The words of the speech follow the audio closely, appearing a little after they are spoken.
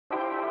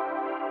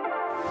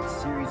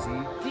Series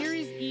E.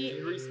 Series E.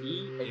 Series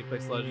E,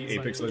 Apex Legends.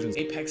 Apex Legends.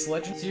 Apex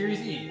Legends. Series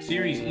E.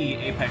 Series E,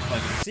 Apex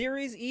Legends.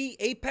 Series E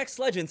Apex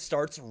Legends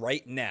starts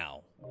right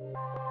now.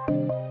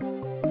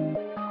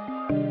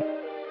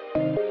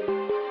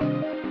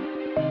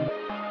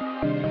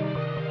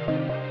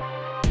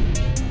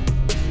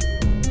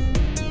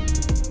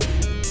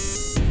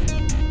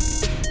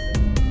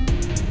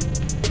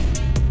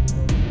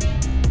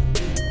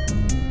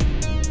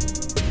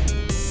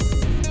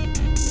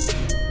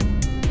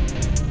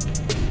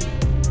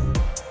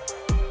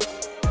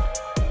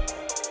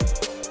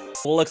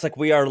 Well, looks like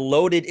we are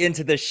loaded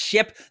into the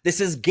ship. This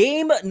is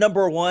game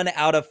number 1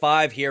 out of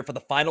 5 here for the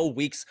final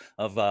weeks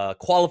of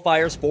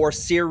qualifiers for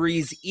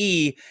Series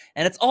E,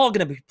 and it's all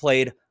going to be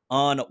played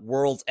on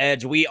World's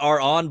Edge. We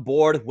are on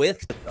board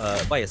with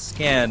by a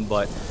scan,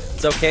 but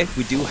it's okay.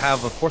 We do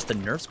have, of course, the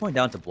nerfs going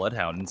down to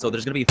Bloodhound, and so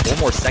there's going to be 4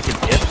 more seconds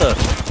if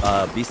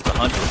the Beast of the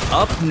Hunt is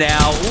up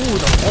now. Ooh,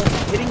 the ult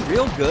hitting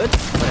real good,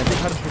 but as they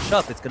try to push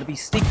up, it's going to be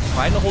Stink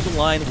trying to hold the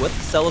line with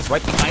Casellas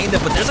right behind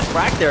them, but there's a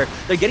crack there.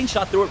 They're getting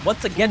shot through it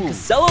once again.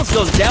 Casellas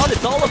goes down.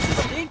 It's all up to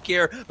Stink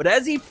here, but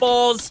as he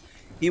falls,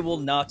 he will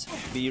not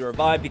be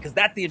revived because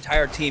that's the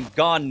entire team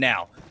gone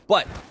now.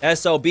 But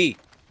SOB,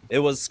 it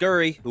was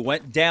Scurry who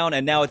went down,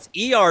 and now it's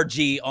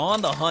ERG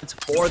on the hunt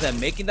for them,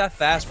 making that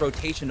fast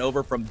rotation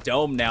over from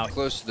Dome now.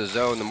 Close to the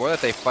zone, the more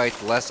that they fight,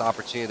 the less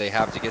opportunity they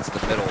have to get to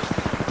the middle.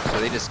 So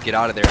they just get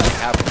out of there, and they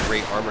have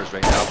great armors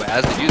right now. But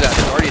as they do that,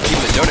 there's already a team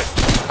in the donut.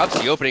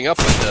 Cubsy opening up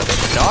with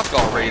the knock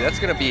already. That's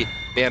going to be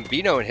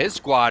Bambino and his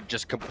squad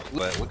just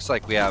completely. It looks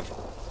like we have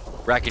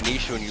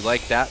Rakinishu, and you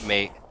like that,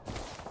 mate.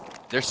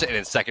 They're sitting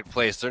in second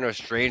place. They're no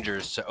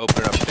strangers to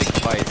open up big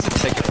fights and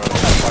take it from the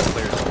top 5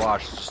 players to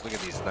watch. Just look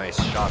at these nice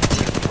shots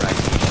with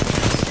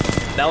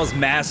Rakinishu. That was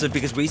massive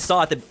because we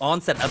saw at the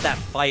onset of that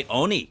fight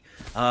Oni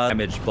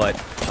damage, but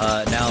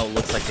now it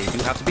looks like they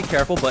do have to be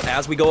careful. But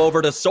as we go over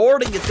to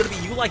sorting, it's going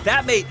to be you like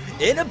that, mate,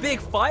 in a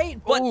big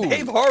fight, but Ooh.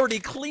 they've already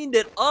cleaned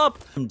it up.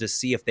 To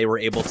see if they were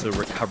able to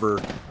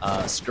recover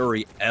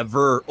Scurry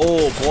ever.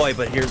 Oh boy,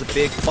 but here's a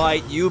big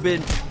fight. You've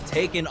been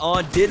taken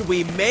on. Did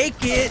we make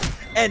it?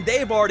 And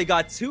they've already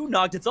got 2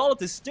 knocked. It's all up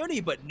to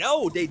Stunny, but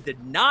no, they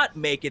did not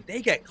make it.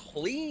 They get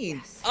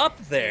cleaned up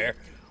there.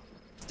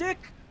 Stick.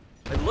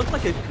 It looked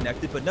like it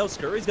connected, but no,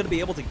 Scurry's going to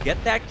be able to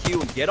get that Q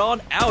and get on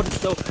out. And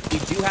so we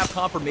do have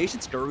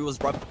confirmation. Scurry was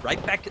brought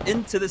right back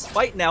into this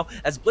fight now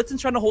as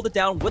Blitzen's trying to hold it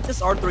down with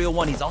this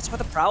R301. He's also got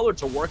the Prowler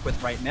to work with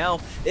right now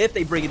if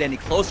they bring it any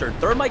closer.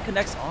 Thermite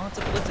connects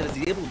onto Blitzen as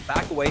he's able to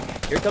back away.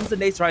 Here comes the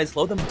nades trying to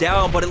slow them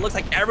down, but it looks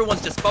like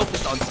everyone's just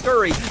focused on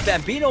Scurry.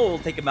 Bambino will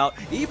take him out.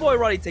 E-Boy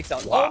Ronnie takes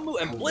out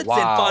Omu, and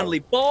Blitzen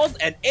finally falls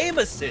and aim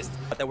assist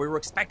that we were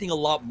expecting a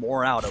lot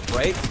more out of,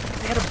 right?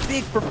 They had a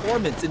big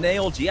performance in the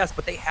ALGS,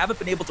 but they haven't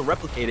been able to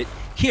replicate it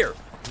here.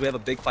 We have a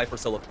big fight for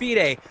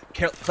Solofide.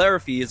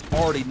 Clarify is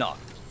already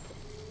knocked.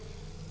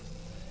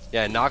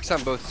 Yeah, knocks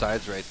on both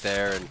sides right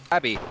there, and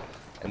Abby,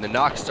 and the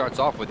knock starts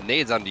off with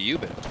nades onto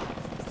Euban.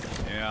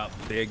 Yeah,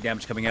 big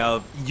damage coming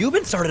out.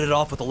 Euban started it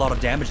off with a lot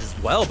of damage as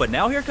well, but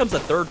now here comes a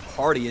third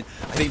party, and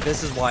I think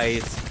this is why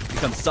it's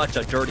become such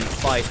a dirty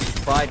fight.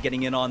 Pride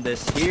getting in on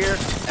this here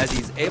as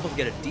he's able to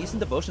get a decent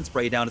devotion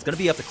spray down. It's going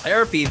to be up to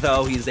Clarify,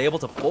 though. He's able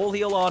to full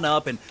heal on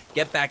up and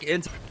get back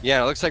into.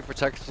 Yeah, it looks like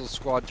Protectable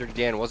Squad Dirty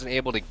Dan wasn't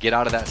able to get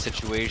out of that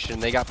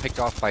situation. They got picked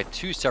off by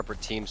 2 separate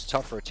teams.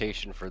 Tough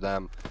rotation for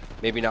them.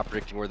 Maybe not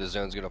predicting where the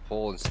zone's going to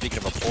pull. And speaking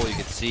of a pull, you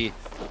can see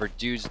for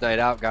Dude's Night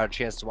Out, got a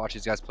chance to watch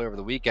these guys play over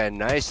the weekend.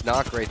 Nice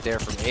knock right there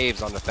from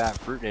Aves on the Fat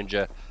Fruit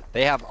Ninja.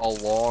 They have a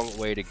long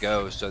way to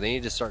go, so they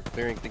need to start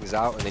clearing things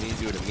out, and they need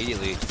to do it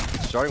immediately,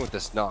 starting with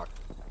this knock.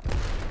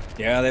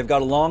 Yeah, they've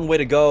got a long way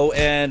to go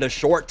and a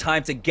short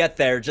time to get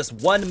there. Just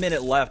 1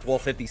 minute left, well,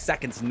 50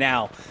 seconds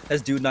now.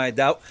 As Dude Night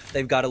Out,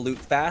 they've got to loot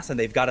fast and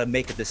they've got to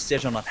make a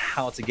decision on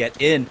how to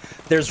get in.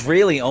 There's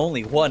really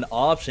only one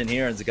option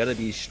here, and it's got to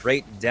be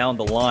straight down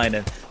the line,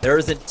 and there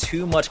isn't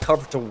too much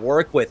cover to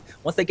work with.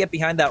 Once they get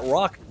behind that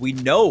rock, we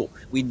know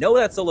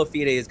that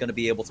Solofide is going to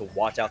be able to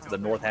watch out to the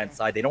north-hand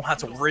side. They don't have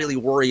to really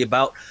worry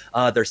about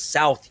their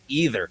south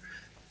either.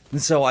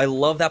 And so I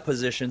love that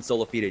position,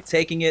 Solofide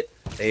taking it.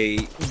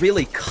 They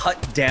really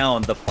cut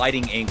down the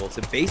fighting angle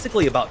to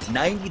basically about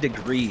 90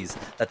 degrees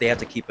that they have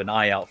to keep an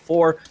eye out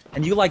for.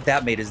 And you like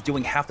that, mate, is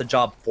doing half the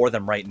job for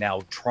them right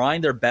now,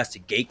 trying their best to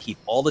gatekeep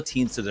all the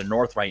teams to the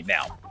north right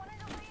now.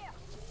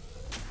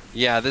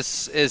 Yeah,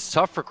 this is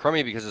tough for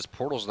Crummy because his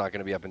portal's not going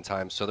to be up in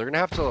time. So they're going to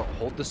have to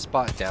hold this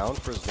spot down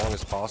for as long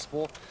as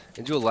possible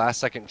and do a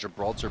last-second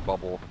Gibraltar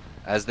bubble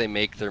as they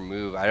make their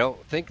move. I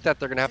don't think that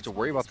they're going to have to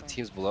worry about the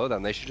teams below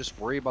them. They should just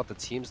worry about the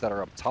teams that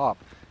are up top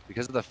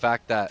because of the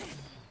fact that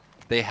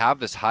they have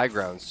this high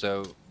ground.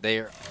 So they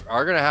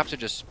are going to have to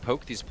just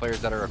poke these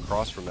players that are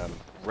across from them.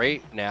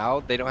 Right now,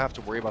 they don't have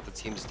to worry about the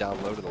teams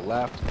down low to the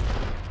left.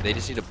 They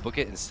just need to book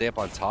it and stay up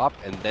on top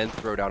and then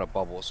throw down a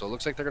bubble. So it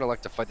looks like they're going to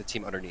like to fight the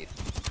team underneath.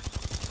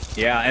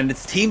 Yeah, and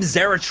it's Team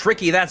Zera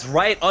Tricky. That's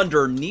right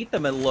underneath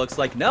them, it looks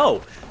like.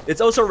 No, it's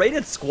also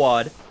rated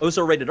squad.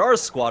 Also rated R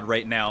squad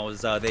right now,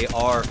 as they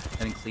are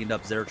getting cleaned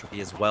up. Zera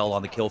Tricky as well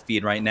on the kill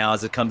feed right now,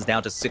 as it comes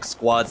down to 6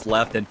 squads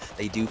left, and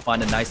they do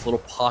find a nice little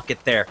pocket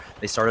there.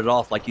 They started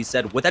off, like you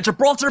said, with that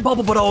Gibraltar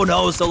bubble, but oh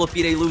no,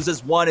 Solofide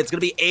loses one. It's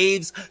going to be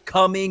Aves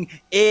coming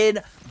in,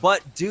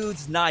 but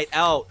Dude's night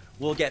out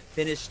will get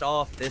finished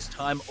off this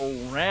time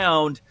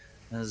around,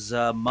 as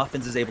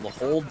Muffins is able to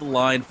hold the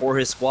line for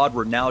his squad.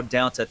 We're now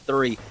down to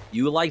 3.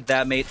 You like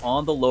that, mate,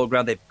 on the low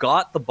ground. They've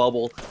got the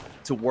bubble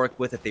to work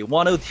with if they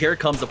want to. Here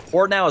comes the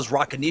port now, as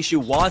Rakanishu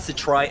wants to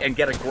try and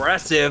get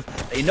aggressive.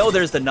 They know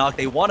there's the knock.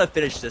 They want to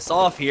finish this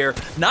off here.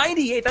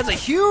 98, that's a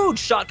huge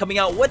shot coming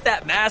out with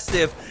that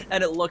Mastiff,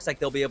 and it looks like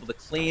they'll be able to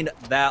clean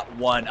that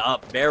one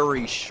up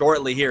very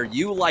shortly here.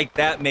 You like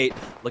that, mate,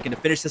 looking to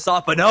finish this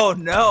off, but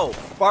no.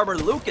 Farmer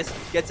Lucas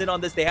gets in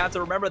on this. They have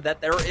to remember that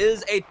there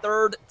is a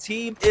third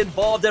team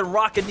involved, and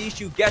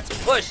Rakanishu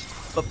gets pushed,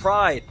 but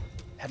Pride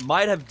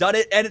might have done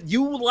it, and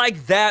you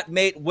like that,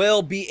 mate,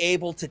 will be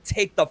able to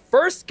take the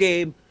first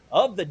game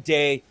of the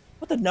day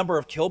with a number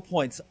of kill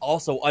points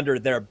also under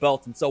their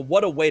belt. And so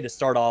what a way to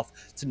start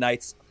off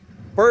tonight's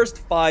first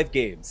 5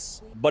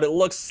 games. But it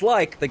looks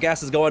like the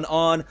gas is going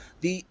on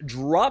the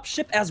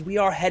dropship as we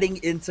are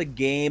heading into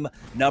game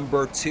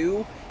number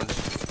 2.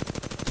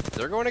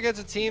 They're going against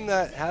a team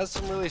that has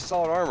some really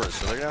solid armor,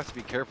 so they're gonna have to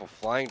be careful.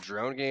 Flying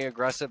drone getting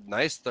aggressive.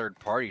 Nice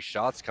third-party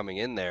shots coming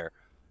in there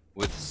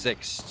with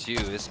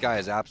 6-2. This guy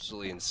is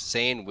absolutely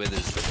insane with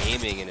his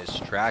aiming and his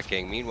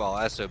tracking.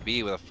 Meanwhile, SOB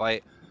with a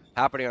fight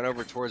happening on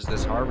over towards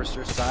this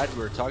Harvester side.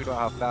 We were talking about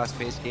how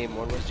fast-paced game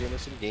 1 was,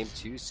 Jameson. Game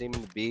 2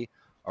 seeming to be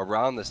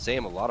around the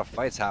same. A lot of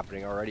fights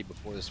happening already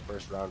before this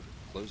first round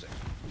closing.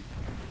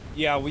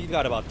 Yeah, we've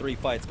got about 3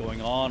 fights going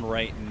on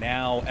right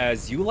now,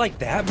 as you like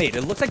that, mate.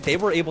 It looks like they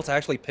were able to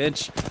actually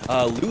pinch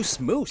Loose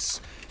Moose,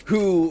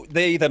 who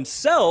they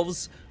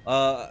themselves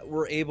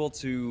were able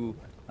to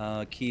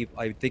keep,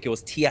 I think it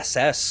was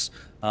TSS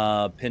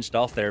pinched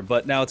off there,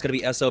 but now it's going to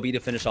be SOB to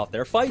finish off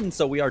their fight, and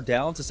so we are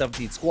down to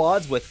 17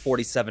 squads with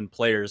 47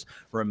 players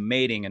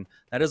remaining, and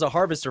that is a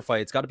Harvester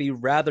fight. It's got to be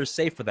rather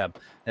safe for them,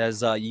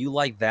 as you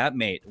like that,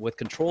 mate, with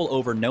control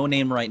over No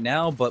Name right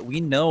now, but we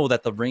know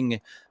that the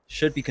ring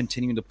should be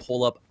continuing to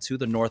pull up to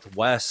the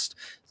northwest.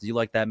 You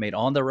like that, mate,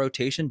 on the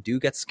rotation, do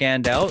get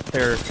scanned out.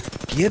 They're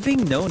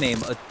giving No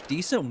Name a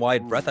decent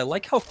wide breath. I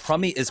like how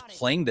Crummy is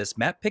playing this.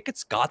 Matt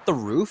Pickett's got the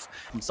roof,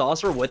 and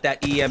Saucer with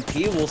that EMP.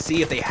 We'll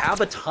see if they have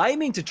a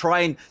timing to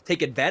try and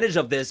take advantage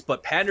of this,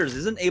 but Panders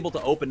isn't able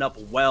to open up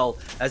well,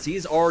 as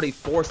he's already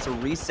forced to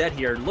reset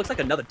here. It looks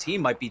like another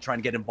team might be trying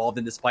to get involved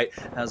in this fight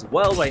as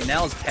well right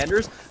now, as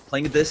Panders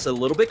playing this a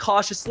little bit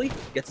cautiously,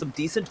 gets some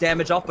decent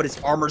damage off, but his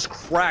armor's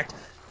cracked.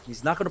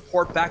 He's not going to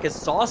port back as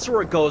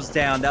Sorcerer goes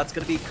down. That's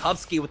going to be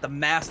Kupski with the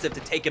Mastiff to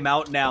take him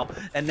out now.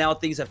 And now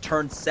things have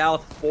turned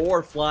south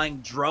for Flying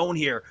Drone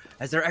here,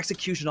 as their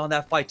execution on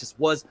that fight just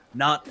was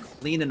not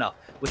clean enough.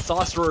 With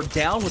Sorcerer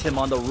down with him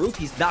on the roof,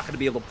 he's not going to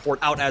be able to port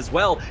out as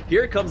well.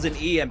 Here comes an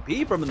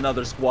EMP from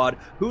another squad.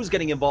 Who's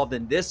getting involved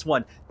in this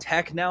one?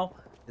 Tech now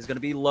is going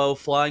to be low.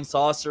 Flying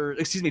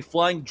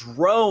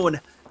Drone.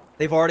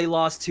 They've already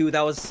lost 2.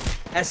 That was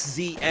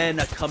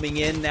SZN coming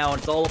in now, and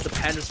it's all up to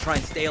Pandas to try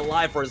and stay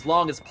alive for as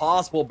long as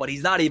possible, but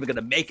he's not even going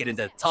to make it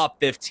into the top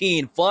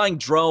 15. Flying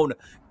Drone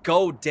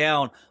go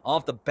down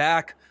off the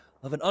back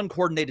of an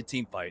uncoordinated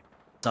team fight.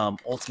 Some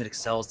ultimate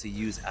excels to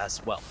use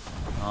as well.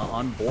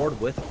 On board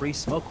with Free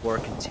Smoke, who are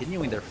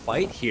continuing their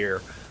fight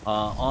here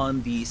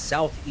on the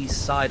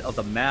southeast side of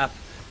the map.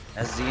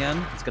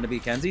 SZN, it's going to be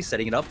Kenzie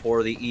setting it up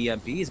for the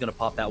EMP. He's going to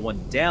pop that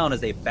one down as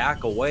they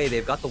back away.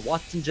 They've got the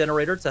Watson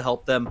generator to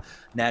help them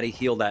Natty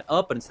heal that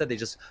up, but instead they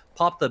just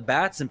pop the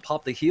bats and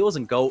pop the heals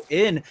and go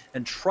in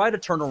and try to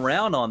turn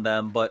around on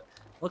them, but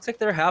looks like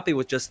they're happy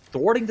with just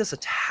thwarting this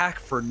attack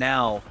for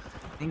now.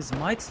 Things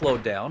might slow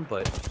down,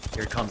 but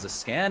here comes a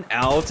scan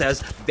out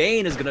as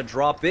Bane is going to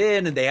drop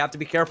in, and they have to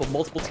be careful.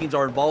 Multiple teams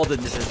are involved in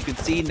this, as you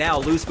can see now.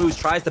 Loose Moose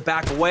tries to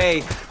back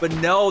away, but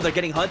no, they're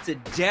getting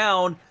hunted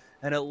down.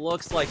 And it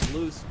looks like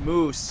Loose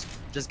Moose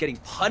just getting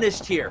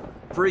punished here.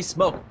 Free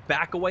Smoke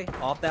back away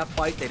off that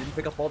fight. They didn't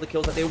pick up all the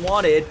kills that they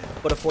wanted,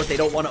 but of course they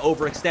don't want to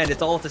overextend.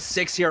 It's all up to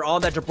 6 here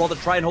on that Gibraltar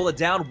to try and hold it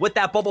down with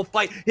that bubble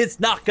fight. It's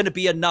not going to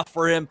be enough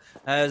for him,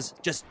 as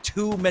just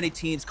too many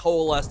teams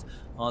coalesced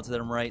onto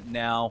them right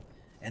now,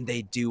 and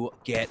they do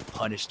get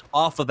punished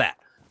off of that.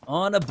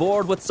 On a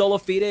board with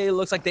Solofide, it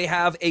looks like they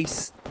have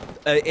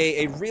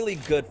a really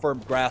good firm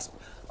grasp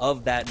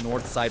of that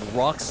north side,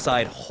 rock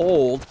side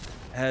hold,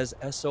 as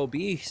SOB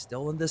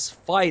still in this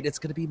fight. It's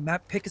going to be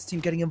Matt Pickett's team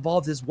getting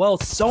involved as well.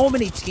 So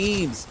many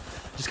teams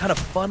just kind of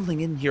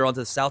funneling in here onto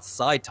the south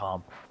side,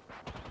 Tom.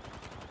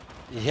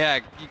 Yeah,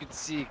 you can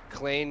see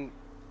Klain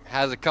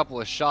has a couple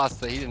of shots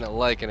that he didn't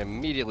like and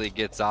immediately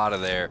gets out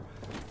of there.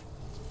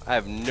 I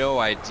have no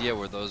idea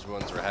where those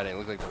ones were heading. It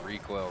looked like the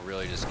recoil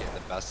really just getting the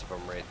best of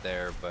them right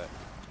there, but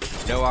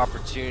no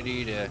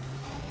opportunity to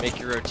make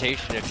your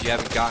rotation if you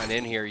haven't gotten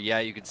in here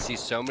yet. You can see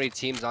so many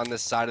teams on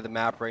this side of the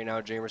map right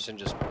now, Jamerson,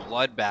 just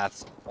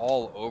bloodbaths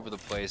all over the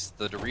place.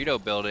 The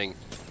Dorito building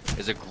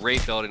is a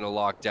great building to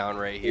lock down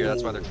right here.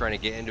 That's why they're trying to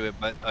get into it.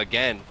 But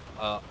again,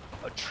 a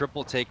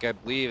triple take, I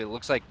believe. It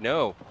looks like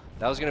no.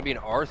 That was going to be an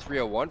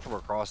R301 from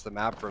across the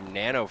map from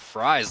Nano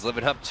Fries,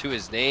 living up to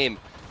his name.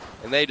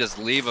 And they just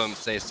leave him,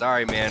 say,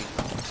 sorry, man,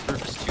 this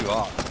roof is too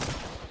hot.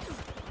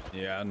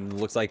 Yeah, and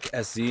looks like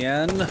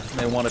SZN,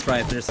 they want to try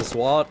and finish the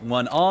SWAT.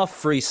 One off,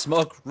 free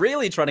smoke,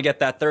 really trying to get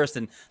that thirst,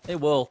 and they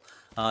will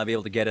be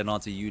able to get it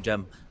onto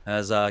UGEM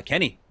as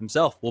Kenny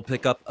himself will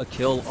pick up a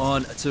kill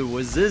on to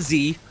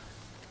Wazizzy.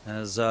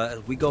 As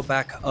we go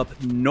back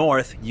up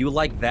north, you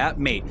like that,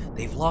 mate?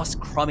 They've lost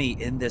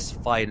Crummy in this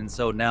fight, and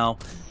so now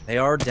they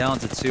are down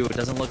to 2. It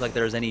doesn't look like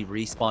there's any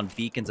respawn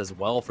beacons as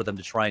well for them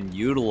to try and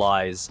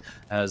utilize,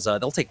 as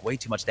they'll take way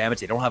too much damage.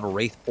 They don't have a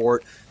Wraith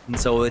port, and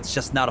so it's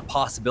just not a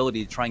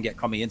possibility to try and get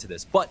Crummy into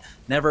this. But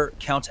never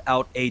count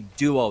out a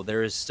duo.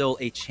 There is still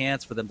a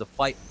chance for them to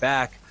fight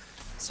back,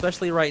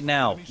 especially right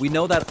now. We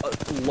know that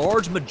a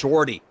large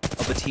majority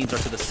of the teams are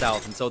to the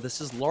south, and so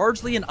this is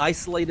largely an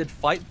isolated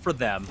fight for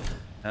them,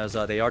 as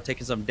they are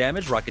taking some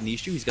damage.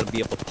 Rakanishu, he's going to be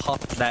able to pop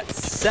that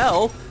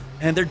cell,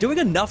 and they're doing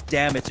enough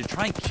damage to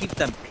try and keep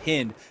them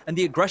pinned, and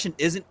the aggression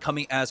isn't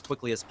coming as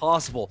quickly as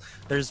possible.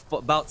 There's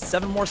about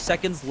 7 more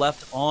seconds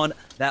left on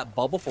that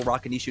bubble for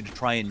Rakanishu to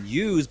try and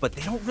use, but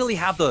they don't really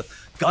have the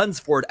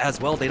guns for it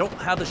as well. They don't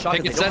have the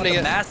shotgun. They don't have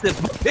the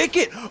massive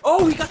Picket.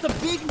 Oh, he got the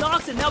big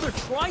knocks, and now they're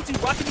trying to.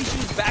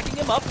 Rakanishu is backing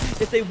him up.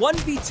 It's a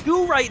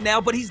 1v2 right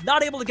now, but he's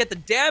not able to get the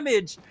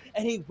damage,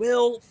 and he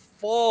will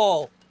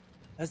fall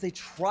as they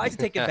try to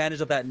take advantage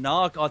of that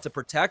knock onto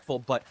Protectful,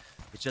 but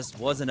it just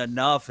wasn't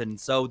enough, and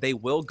so they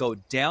will go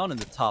down in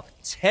the top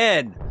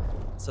 10.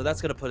 So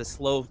that's going to put a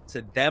slow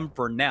to them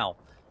for now.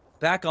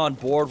 Back on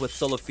board with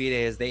Solifide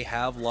as they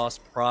have lost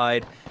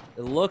Pride.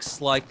 It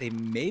looks like they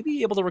may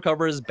be able to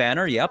recover his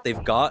banner. Yep,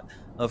 they've got,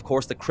 of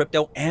course, the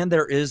crypto, and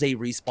there is a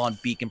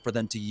respawn beacon for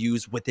them to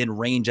use within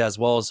range as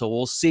well. So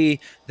we'll see.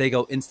 They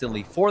go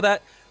instantly for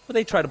that, but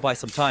they try to buy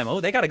some time.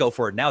 Oh, they got to go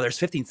for it now. There's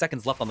 15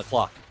 seconds left on the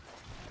clock.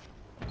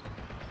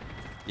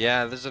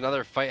 Yeah, there's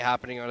another fight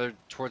happening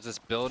towards this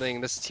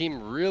building. This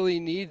team really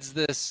needs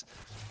this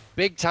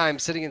big time,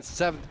 sitting in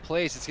 7th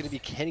place. It's going to be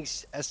Kenny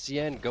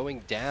SCN going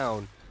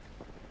down.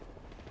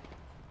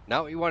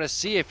 Not what you want to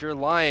see if you're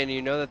Lion.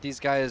 You know that these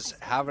guys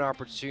have an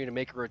opportunity to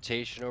make a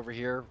rotation over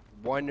here.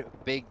 One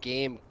big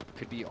game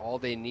could be all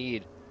they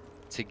need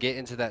to get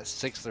into that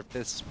 6th or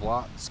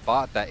 5th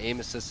spot that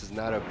Aim Assist is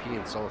not OP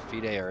and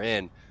Solifide are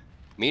in.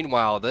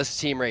 Meanwhile, this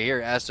team right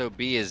here, SOB,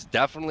 is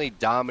definitely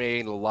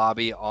dominating the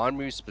lobby.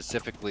 Onmu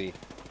specifically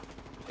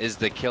is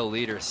the kill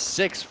leader.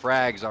 6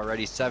 frags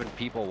already, 7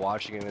 people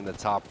watching him in the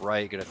top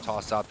right. Going to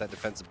toss out that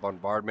defensive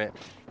bombardment.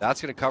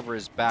 That's going to cover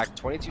his back.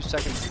 22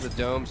 seconds to the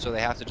dome, so they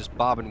have to just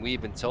bob and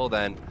weave until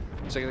then.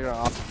 Looks like they're going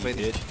to opt to play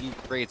the 2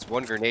 crates.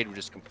 1 grenade would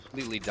just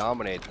completely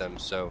dominate them,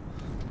 so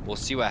we'll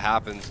see what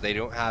happens. They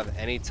don't have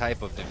any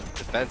type of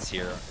defense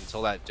here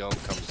until that dome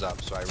comes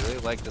up. So I really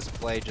like this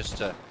play just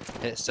to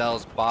hit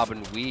cells, bob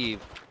and weave.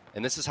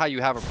 And this is how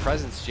you have a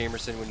presence,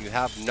 Jamerson, when you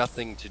have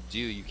nothing to do.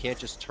 You can't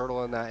just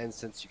turtle in that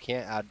instance. You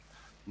can't add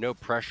no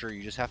pressure.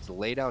 You just have to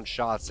lay down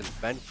shots and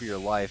fend for your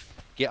life.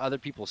 Get other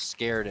people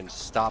scared and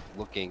stop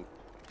looking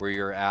where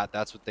you're at.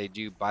 That's what they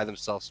do. Buy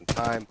themselves some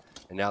time.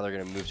 And now they're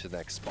going to move to the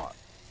next spot.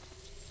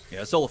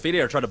 Yeah, Solifide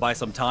are trying to buy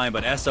some time,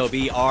 but SOB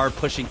are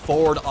pushing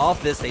forward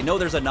off this. They know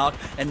there's a knock,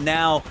 and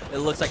now it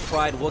looks like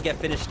Pride will get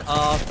finished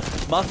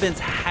off. Muffins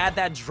had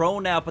that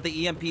drone out, but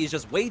the EMP is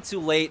just way too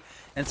late,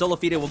 and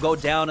Solifide will go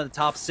down in the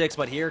top 6,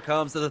 but here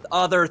comes the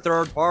other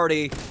third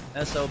party.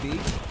 SOB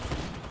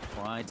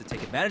trying to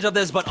take advantage of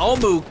this, but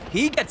Omu,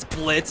 he gets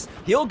blitzed.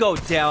 He'll go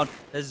down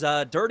as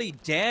Dirty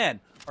Dan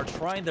are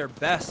trying their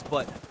best,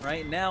 but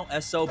right now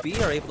SOB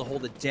are able to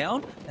hold it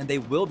down, and they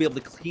will be able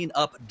to clean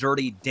up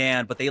Dirty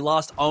Dan, but they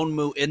lost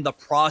Onmu in the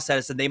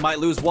process, and they might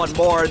lose one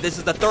more. This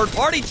is the third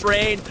party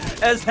train,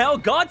 as now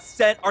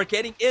Godsent are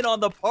getting in on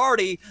the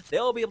party.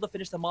 They'll be able to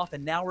finish them off,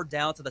 and now we're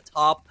down to the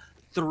top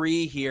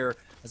 3 here,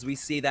 as we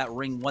see that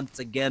ring once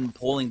again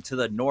pulling to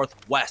the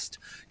northwest.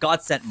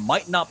 Godsent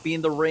might not be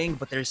in the ring,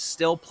 but there's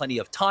still plenty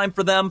of time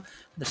for them.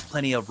 There's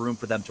plenty of room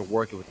for them to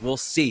work with. We'll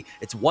see.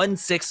 It's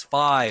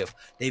 165.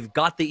 They've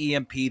got the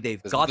EMP.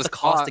 They've got the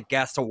caustic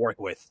gas to work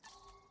with.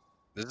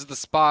 This is the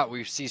spot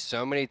we see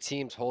so many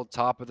teams hold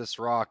top of this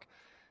rock,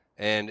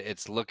 and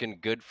it's looking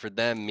good for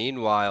them.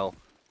 Meanwhile,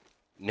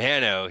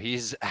 Nano,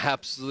 he's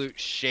absolute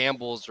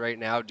shambles right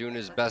now, doing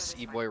his best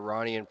E-Boy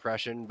Ronnie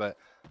impression, but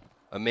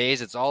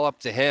Amaze, it's all up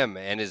to him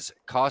and his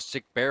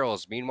caustic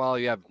barrels. Meanwhile,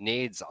 you have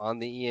nades on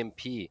the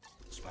EMP.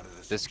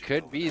 This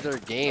could be their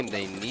game.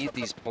 They need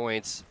these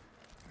points.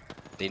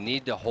 They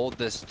need to hold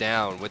this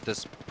down with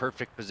this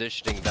perfect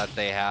positioning that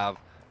they have.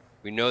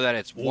 We know that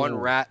it's one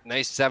rat,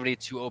 nice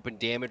 72 open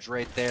damage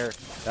right there.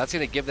 That's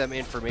going to give them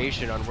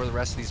information on where the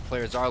rest of these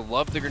players are.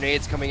 Love the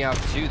grenades coming out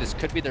too. This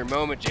could be their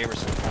moment,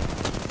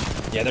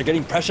 Jamerson. Yeah, they're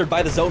getting pressured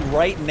by the zone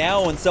right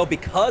now, and so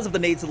because of the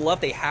nades to the left,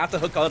 they have to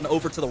hook on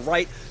over to the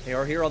right. They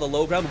are here on the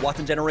low ground.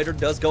 Watson Generator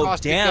does go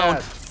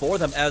down for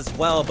them as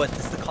well, but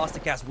this is the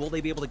caustic gas. Will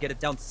they be able to get it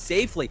down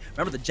safely?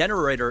 Remember, the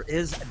Generator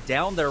is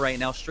down there right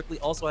now. Strictly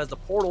also has the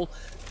portal,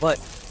 but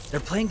they're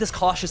playing this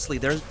cautiously.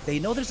 They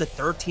know there's a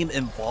third team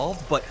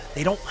involved, but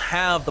they don't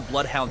have the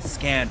Bloodhound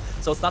scan,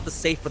 so it's not the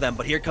safe for them.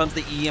 But here comes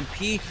the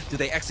EMP. Do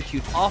they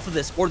execute off of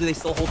this, or do they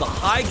still hold the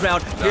high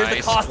ground? Here's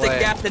the caustic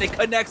gas, and it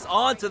connects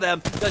onto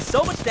them. Does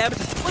so much damage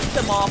to split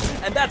them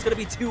off, and that's going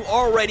to be 2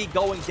 already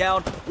going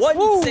down.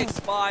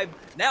 165.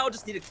 Now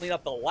just need to clean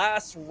up the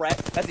last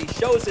ret as he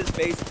shows his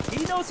face.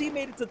 He knows he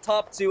made it to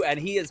top 2, and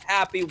he is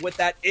happy with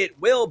that. It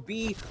will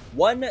be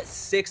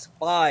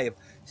 165.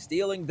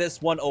 Stealing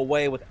this one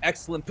away with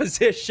excellent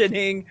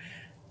positioning.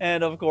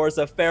 And of course,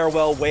 a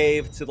farewell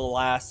wave to the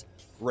last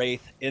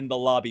Wraith in the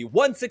lobby.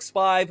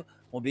 165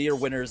 will be your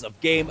winners of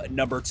game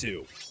number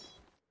 2.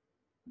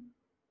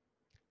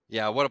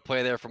 Yeah, what a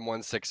play there from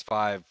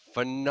 165.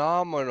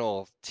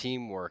 Phenomenal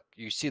teamwork.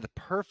 You see the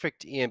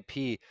perfect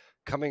EMP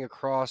coming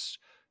across.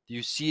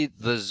 You see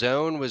the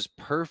zone was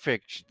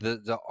perfect.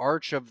 The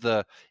arch of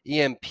the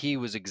EMP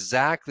was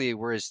exactly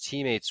where his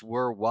teammates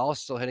were while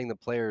still hitting the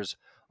players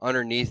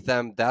underneath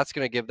them. That's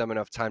going to give them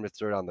enough time to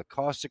throw down the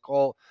caustic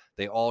ult.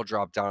 They all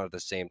drop down at the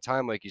same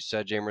time. Like you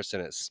said,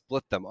 Jamerson, it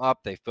split them up.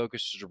 They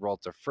focused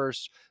Gibraltar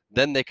first.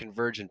 Then they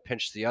converge and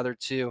pinch the other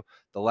 2.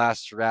 The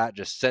last rat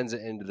just sends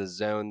it into the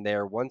zone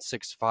there.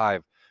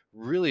 165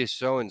 really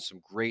showing some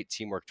great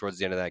teamwork towards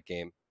the end of that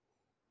game.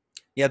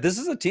 Yeah, this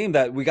is a team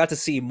that we got to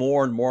see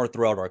more and more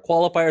throughout our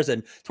qualifiers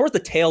and towards the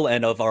tail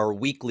end of our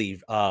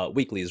weeklies,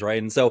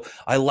 right? And so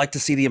I like to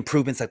see the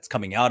improvements that's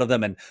coming out of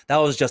them, and that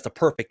was just a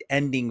perfect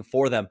ending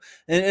for them.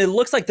 And it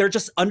looks like their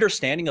just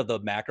understanding of the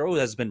macro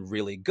has been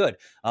really good.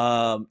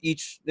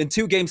 In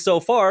 2 games so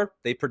far,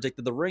 they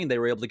predicted the ring. They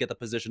were able to get the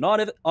position on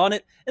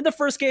it. In the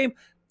first game,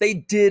 they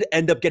did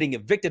end up getting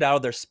evicted out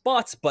of their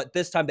spots, but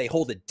this time they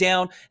hold it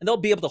down, and they'll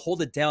be able to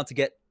hold it down to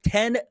get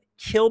 10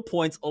 kill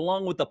points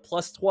along with the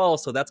plus 12,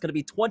 so that's going to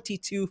be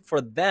 22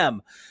 for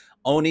them.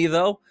 Oni,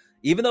 though,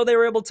 even though they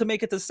were able to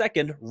make it to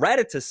second,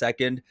 ratted to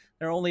second,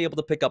 they're only able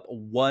to pick up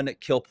 1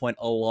 kill point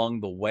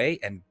along the way,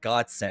 and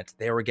God sent,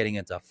 they were getting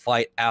into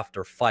fight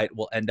after fight,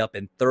 will end up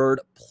in 3rd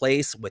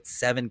place with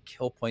 7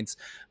 kill points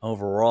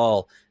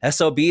overall.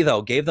 SOB,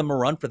 though, gave them a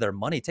run for their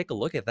money. Take a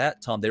look at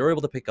that, Tom. They were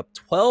able to pick up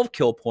 12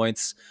 kill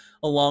points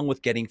along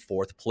with getting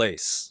 4th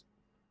place.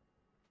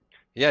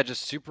 Yeah,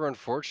 just super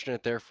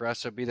unfortunate there for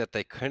SOB that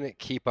they couldn't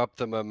keep up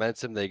the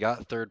momentum. They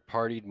got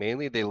third-partied.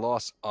 Mainly they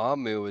lost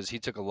Amu as he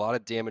took a lot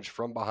of damage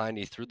from behind.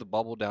 He threw the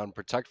bubble down.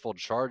 Protectful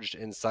charged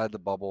inside the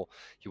bubble.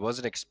 He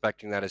wasn't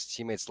expecting that. His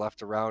teammates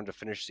left around to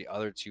finish the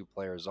other 2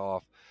 players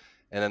off.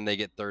 And then they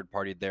get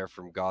third-partied there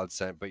from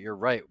Godsent. But you're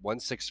right,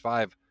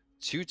 165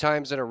 2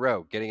 times in a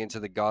row, getting into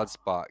the God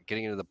spot,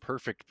 getting into the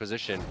perfect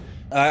position.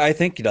 I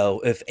think,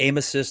 if aim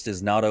assist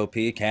is not OP,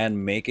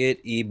 can make it,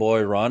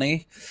 E-Boy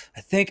Ronnie.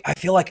 I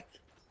feel like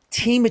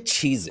Team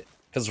Cheese It,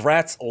 because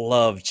rats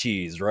love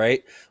cheese,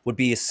 right? Would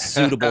be a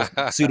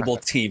suitable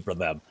team for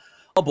them.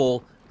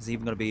 Bubble is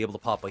even going to be able to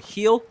pop a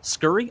heal.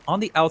 Scurry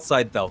on the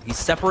outside, though. He's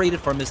separated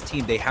from his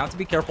team. They have to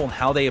be careful in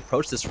how they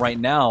approach this right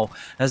now,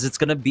 as it's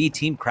going to be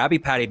Team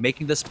Krabby Patty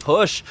making this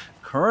push.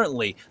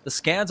 Currently, the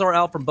scans are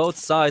out from both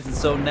sides, and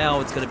so now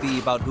it's going to be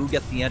about who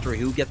gets the entry,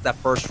 who gets that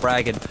first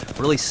frag, and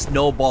really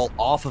snowball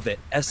off of it.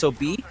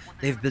 SOB,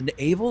 they've been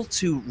able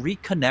to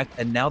reconnect,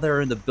 and now they're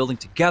in the building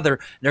together.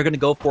 They're going to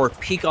go for a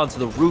peek onto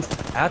the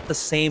roof at the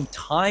same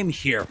time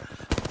here.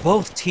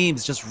 Both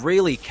teams just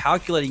really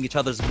calculating each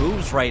other's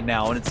moves right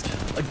now, and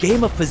it's a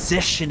game of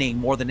positioning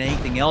more than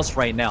anything else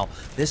right now.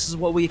 This is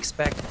what we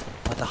expect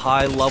at the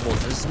high levels.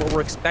 This is what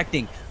we're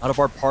expecting out of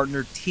our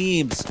partner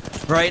teams.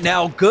 Right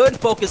now, good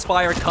focus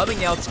fire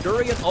coming out.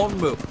 Scurry and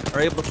Onmu are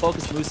able to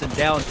focus Moosin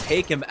down,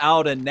 take him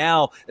out, and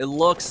now it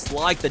looks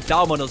like the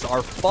dominoes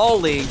are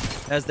falling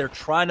as they're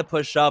trying to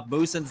push up.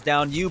 Moosin's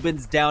down,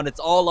 Eubin's down. It's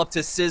all up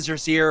to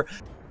Scissors here.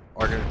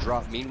 Are going to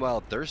drop.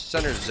 Meanwhile, their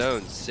center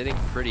zone sitting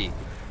pretty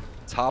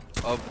top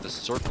of the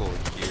circle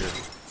here.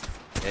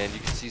 And you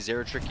can see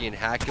Zeratricky and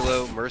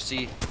Hakulo,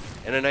 Mercy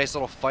in a nice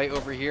little fight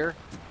over here.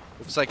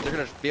 Looks like they're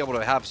going to be able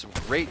to have some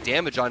great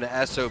damage onto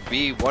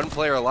SOB. 1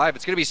 player alive.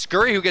 It's going to be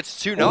Scurry who gets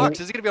 2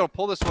 knocks. Is he going to be able to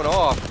pull this one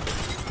off?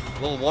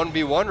 A little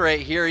 1v1 right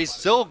here. He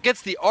still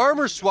gets the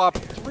armor swap.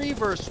 3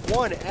 versus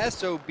 1.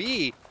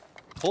 SOB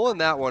pulling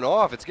that one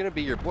off. It's going to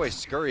be your boy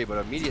Scurry, but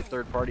immediate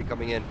third party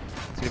coming in.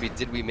 It's going to be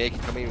Did We Make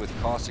It coming in with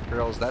Caustic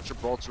Girls. That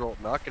Gibraltar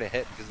ult not going to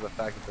hit because of the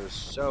fact that they're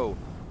so...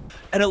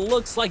 And it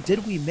looks like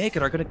Did We Make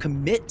It are going to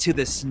commit to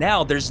this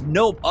now. There's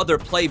no other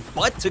play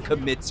but to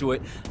commit to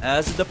it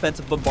as the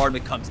defensive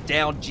bombardment comes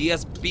down.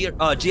 GS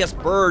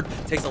Bird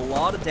takes a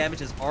lot of damage.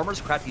 His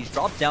armor's cracked. He's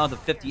dropped down to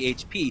 50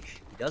 HP. He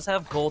does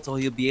have gold, so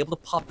he'll be able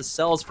to pop the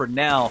cells for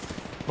now.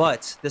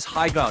 But this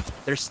high ground,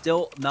 they're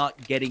still not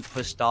getting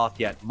pushed off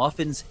yet.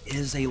 Muffins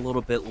is a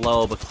little bit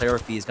low, but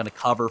Clarify is going to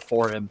cover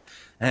for him.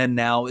 And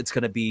now it's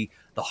going to be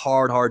the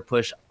hard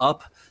push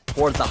up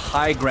towards the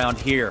high ground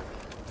here.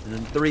 And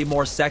then 3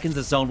 more seconds,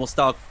 the zone will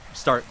start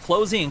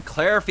closing, and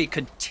Clarify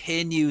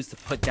continues to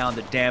put down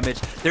the damage.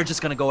 They're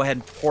just going to go ahead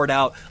and port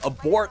out,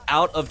 abort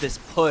out of this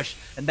push,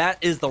 and that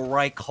is the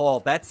right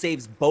call. That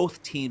saves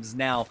both teams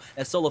now,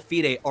 as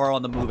Solafide are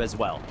on the move as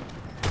well.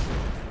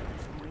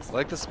 I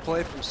like this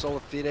play from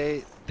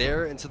Solafide.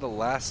 They're into the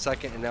last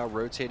second and now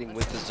rotating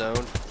with the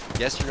zone.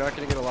 Yes, you're not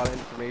going to get a lot of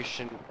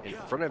information in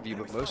front of you,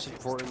 but most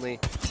importantly,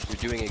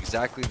 you're doing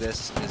exactly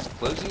this, is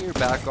closing your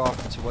back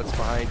off to what's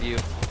behind you,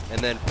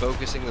 and then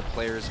focusing the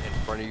players in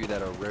front of you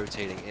that are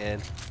rotating in.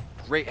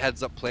 Great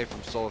heads-up play from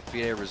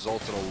Solafide,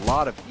 results in a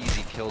lot of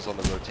easy kills on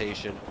the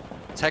rotation.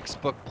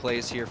 Textbook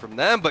plays here from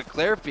them, but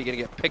Clarify going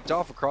to get picked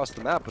off across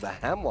the map with a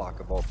hemlock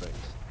of all things.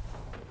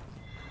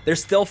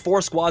 There's still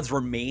 4 squads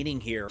remaining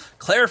here.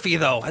 Clarify,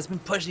 though, has been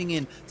pushing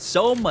in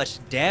so much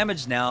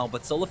damage now,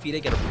 but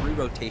Solafide get a free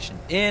rotation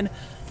in.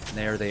 And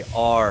there they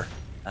are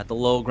at the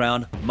low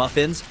ground.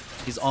 Muffins,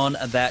 he's on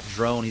that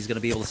drone. He's going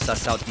to be able to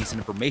suss out decent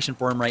information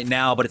for him right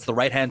now, but it's the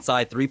right-hand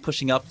side. 3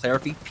 pushing up.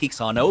 Clarify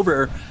peeks on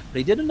over, but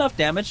he did enough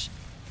damage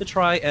to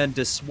try and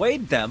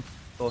dissuade them.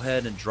 Go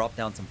ahead and drop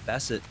down some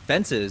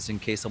fences in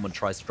case someone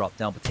tries to drop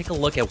down. But take a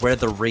look at where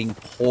the ring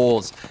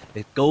pulls.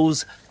 It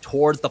goes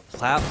towards the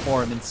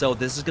platform, and so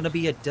this is going to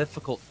be a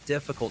difficult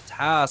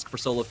task for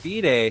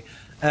Solafide,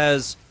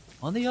 as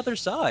on the other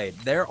side,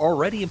 they're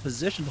already in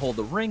position to hold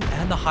the ring,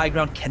 and the high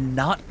ground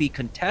cannot be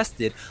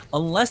contested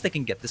unless they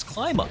can get this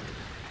climb up.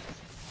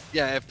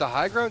 Yeah, if the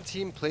high ground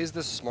team plays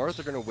this smart,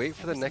 they're going to wait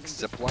for the next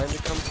zip line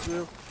to come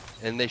through.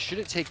 And they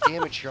shouldn't take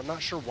damage here. I'm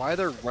not sure why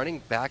they're running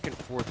back and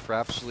forth for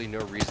absolutely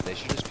no reason. They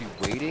should just be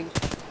waiting,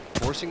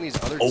 forcing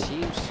these other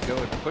teams to go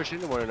and push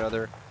into one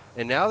another.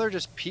 And now they're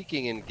just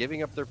peeking and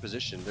giving up their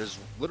position. There's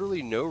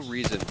literally no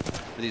reason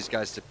for these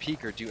guys to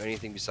peek or do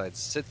anything besides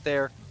sit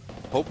there,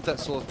 hope that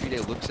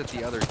Solafide looks at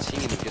the other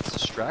team and gets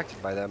distracted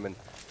by them. And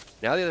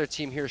now the other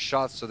team hears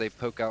shots, so they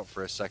poke out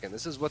for a second.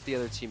 This is what the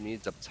other team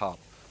needs up top.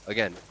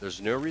 Again, there's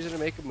no reason to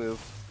make a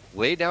move.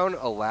 Lay down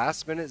a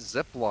last-minute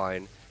zip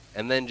line,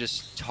 and then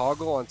just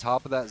toggle on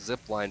top of that zip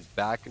line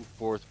back and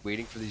forth,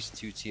 waiting for these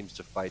 2 teams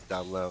to fight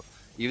down low.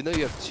 Even though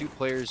you have 2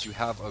 players, you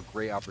have a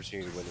great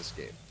opportunity to win this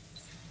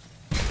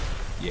game.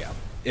 Yeah,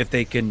 if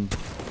they can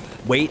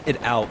wait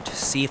it out,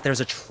 see if there's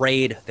a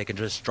trade, they can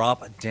just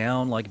drop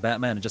down like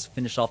Batman and just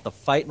finish off the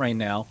fight right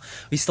now.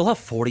 We still have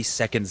 40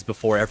 seconds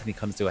before everything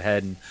comes to a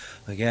head, and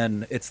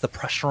again, it's the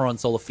pressure on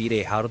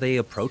Solafide. How do they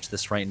approach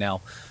this right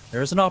now?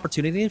 There's an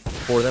opportunity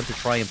for them to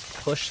try and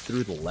push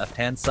through the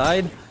left-hand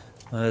side,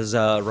 as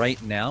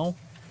right now,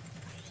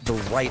 the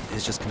right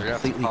is just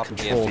completely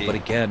controlled. But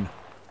again,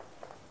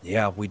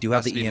 yeah, we do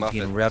have the EMP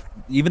and ref.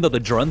 Even though the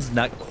drone's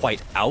not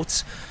quite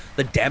out,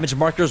 the damage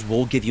markers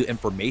will give you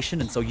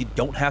information, and so you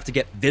don't have to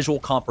get visual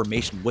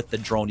confirmation with the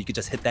drone. You can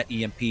just hit that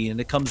EMP,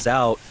 and it comes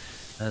out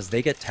as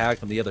they get tagged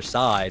from the other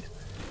side.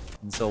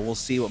 And so we'll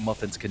see what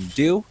Muffins can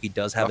do. He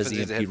does have his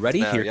EMP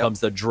ready. Here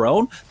comes the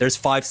drone. There's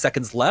 5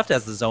 seconds left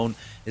as the zone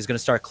is going to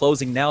start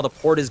closing now. The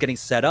port is getting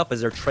set up as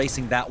they're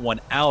tracing that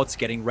one out,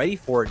 getting ready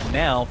for it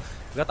now.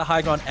 We've got the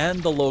high ground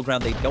and the low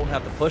ground. They don't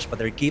have to push, but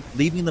they keep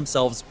leaving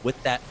themselves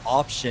with that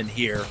option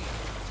here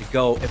to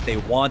go if they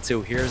want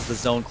to. Here's the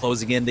zone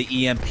closing in.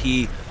 The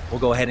EMP will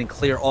go ahead and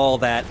clear all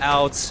that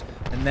out.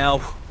 And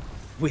now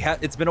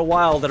it's been a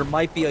while. There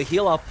might be a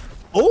heal up.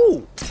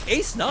 Oh,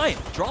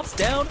 Ace9 drops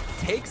down,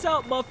 takes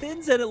out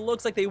Muffins, and it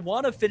looks like they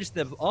want to finish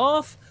them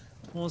off.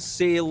 We'll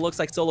see. It looks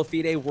like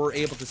Solafide were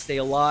able to stay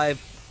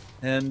alive.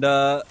 And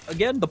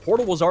again, the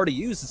portal was already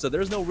used, so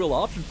there's no real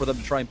option for them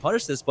to try and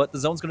punish this, but the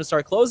zone's going to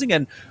start closing,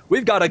 and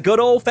we've got a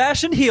good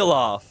old-fashioned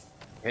heal-off.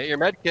 Hit your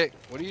med kit.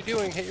 What are you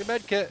doing? Hit your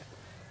med kit.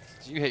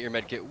 You hit your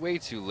med kit way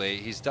too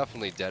late. He's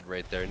definitely dead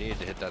right there. Needed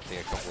to hit that thing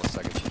a couple of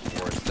seconds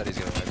before. Instead, he's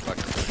going to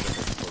fucking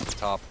towards the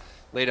top.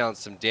 Lay down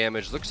some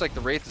damage. Looks like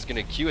the Wraith is going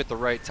to Q at the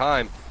right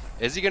time.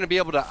 Is he going to be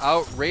able to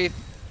out-Wraith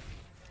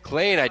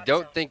Klain? I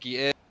don't think he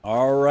is.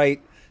 All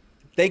right.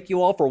 Thank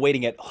you all for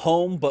waiting at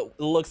home, but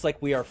it looks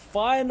like we are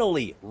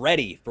finally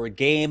ready for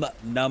game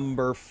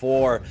number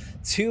 4.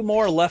 2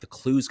 more left. The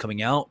clues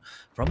coming out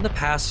from the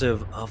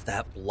passive of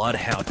that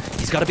Bloodhound.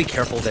 He's got to be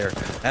careful there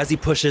as he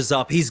pushes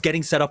up. He's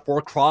getting set up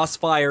for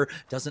Crossfire.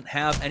 Doesn't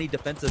have any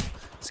defensive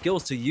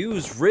skills to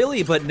use,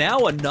 really, but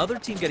now another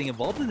team getting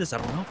involved in this. I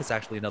don't know if it's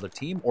actually another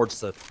team or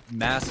just a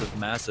massive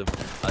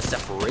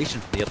separation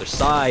from the other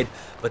side.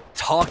 But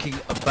talking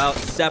about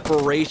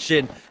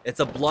separation, it's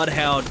a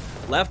Bloodhound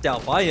left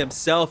out by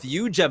himself.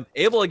 Ugem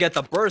able to get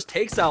the burst,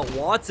 takes out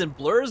Watson.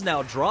 Blur's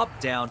now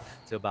dropped down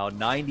to about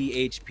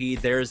 90 HP.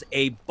 There's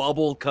a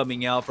bubble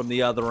coming out from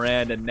the other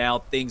end, and now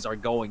things are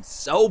going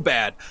so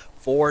bad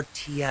for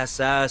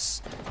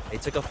TSS. They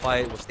took a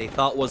fight which they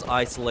thought was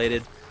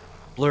isolated.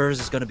 Blurs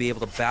is going to be able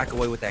to back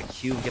away with that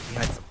Q and get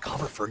behind some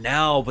cover for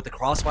now, but the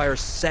Crossfire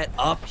set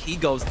up. He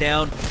goes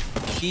down.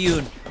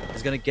 Kyun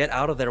is going to get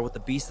out of there with the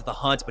Beast of the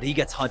Hunt, but he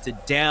gets hunted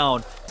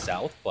down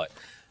south. But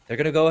they're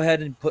going to go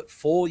ahead and put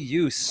full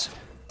use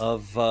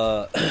of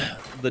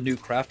the new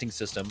crafting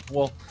system.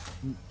 Well,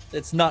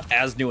 it's not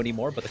as new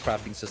anymore, but the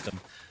crafting system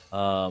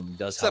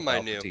does help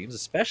out for teams,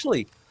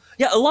 especially.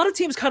 Yeah, a lot of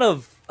teams kind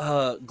of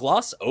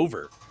gloss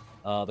over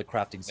the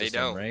crafting They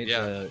system, don't, right?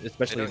 yeah.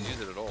 Especially They don't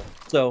use it at all.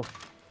 so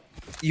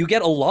you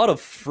get a lot of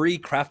free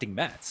crafting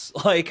mats.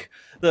 Like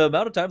the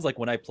amount of times like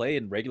when I play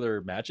in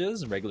regular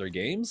matches and regular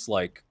games,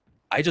 like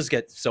I just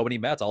get so many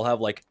mats. I'll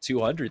have like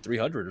 200,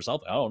 300 or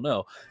something. I don't know.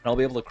 And I'll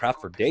be able to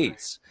craft for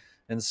days.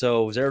 And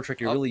so Zero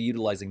Trick, you're really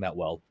utilizing that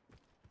well.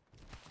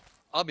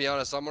 I'll be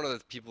honest, I'm one of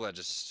the people that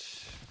just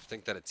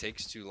think that it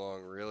takes too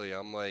long, really.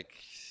 I'm like,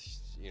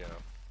 you know,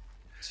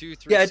 2,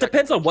 3 Yeah, it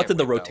depends seconds, I on what's can't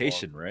in the wait that long.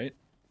 rotation, right?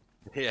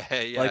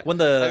 Yeah, yeah. Like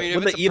when I mean,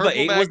 if the it's a Eva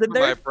purple 8 mag was in for my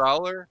there,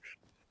 Prowler,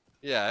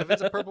 yeah, if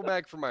it's a purple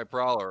mag for my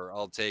Prowler,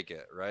 I'll take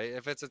it, right?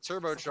 If it's a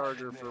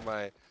turbocharger for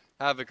my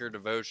Havoc or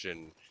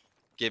Devotion,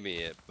 give me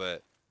it.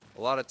 But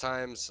a lot of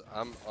times,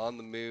 I'm on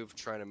the move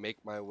trying to make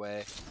my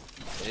way.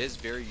 It is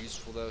very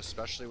useful, though,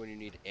 especially when you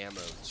need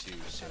ammo, too.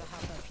 So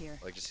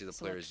I like to see the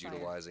players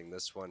utilizing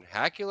this one.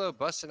 Hakulo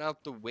busting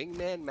out the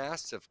Wingman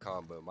Mastiff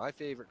combo, my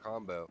favorite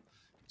combo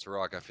to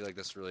rock. I feel like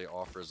this really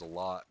offers a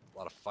lot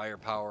of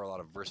firepower, a lot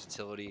of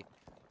versatility.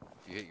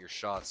 If you hit your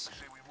shots,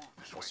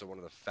 also one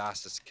of the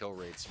fastest kill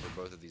rates for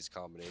both of these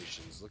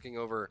combinations. Looking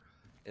over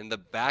in the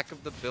back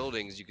of the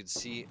buildings, you can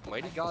see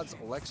Mighty Gods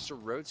elects to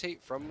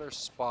rotate from their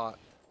spot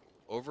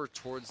over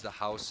towards the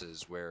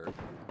houses where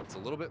it's a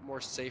little bit more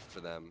safe for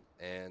them.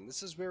 And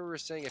this is where we're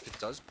saying if it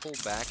does pull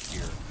back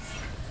here,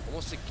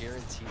 almost a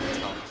guaranteed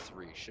top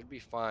 3. Should be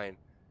fine.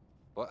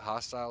 But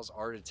hostiles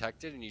are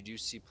detected, and you do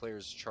see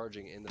players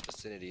charging in the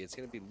vicinity. It's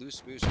going to be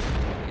Loose Moose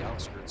on the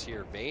outskirts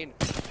here. Bane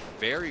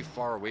very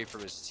far away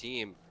from his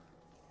team.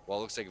 While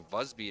it looks like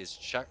Vuzby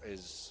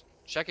is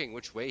checking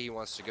which way he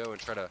wants to go and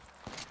try to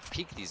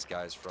peek these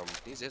guys from.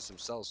 He needs to hit some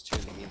cells too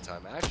in the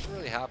meantime. Action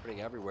really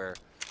happening everywhere.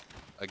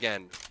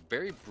 Again,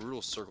 very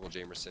brutal circle,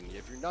 Jamerson.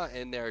 If you're not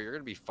in there, you're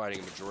going to be fighting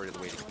a majority of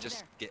the way to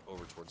just get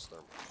over towards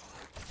Thermal.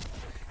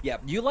 Yeah,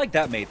 you like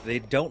that, mate. They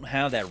don't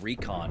have that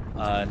recon,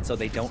 and so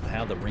they don't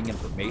have the ring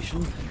information.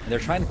 And they're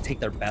trying to take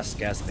their best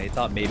guess, and they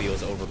thought maybe it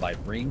was over by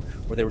ring,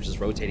 or they were just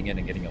rotating in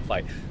and getting a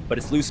fight. But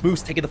it's Loose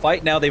Moose taking the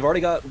fight now. They've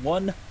already got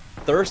one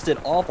thirsted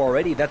off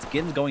already. That's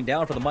Gins going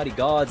down for the Mighty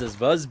Gods as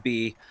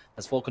Vuzby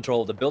has full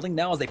control of the building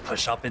now as they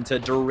push up into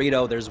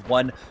Dorito. There's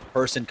one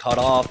person cut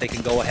off. They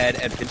can go ahead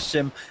and pinch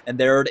him. And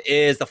there it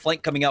is. The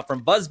flank coming out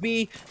from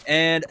Vuzby.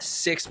 And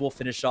 6 will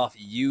finish off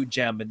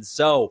UGEM. And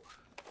so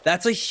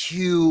that's a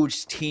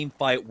huge team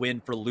fight win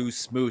for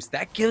Loose Moose.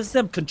 That gives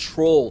them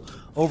control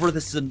over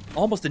this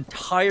almost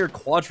entire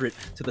quadrant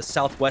to the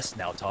southwest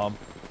now, Tom.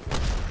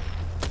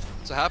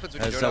 So happens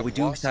when you don't have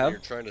loss and you're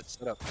trying to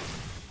set up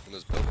in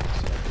those buildings.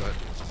 Yeah, go ahead.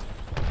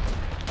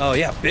 Oh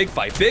yeah, big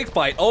fight, big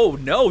fight. Oh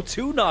no,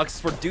 2 knocks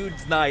for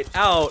Dude's Night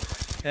out.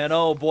 And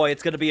oh boy,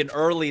 it's going to be an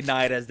early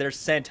night as they're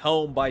sent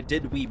home by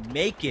Did We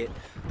Make It.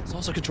 It's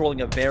also controlling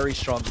a very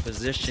strong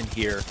position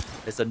here.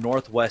 It's the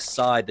northwest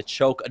side. The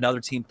choke, another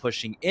team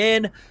pushing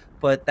in,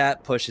 but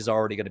that push is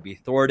already going to be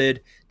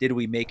thwarted. Did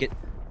We Make It?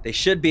 They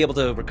should be able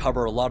to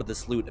recover a lot of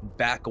this loot and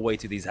back away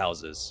to these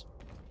houses.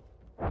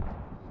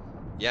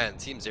 Yeah, and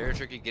Team Zero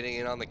Tricky getting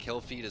in on the kill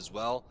feed as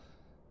well.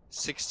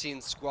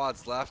 16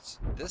 squads left.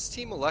 This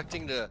team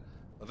electing to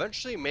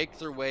eventually make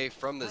their way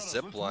from the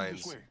zip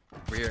lines.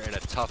 We're here in a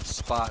tough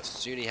spot.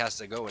 Suni has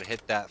to go and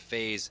hit that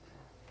phase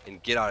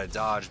and get out of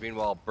dodge.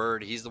 Meanwhile,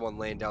 Bird, he's the one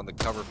laying down the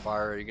cover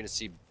fire. You're going to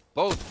see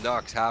both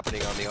knocks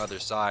happening on the other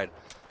side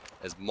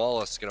as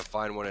Mollusk's going to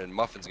find one and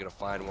Muffin's going to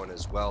find one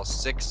as well.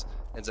 6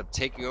 ends up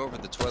taking over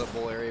the toilet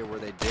bowl area where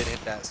they did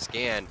hit that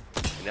scan.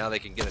 And now they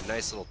can get a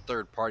nice little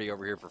third party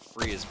over here for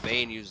free as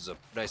Vayne uses a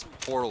nice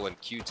portal and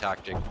Q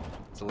tactic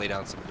to lay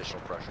down some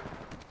additional pressure.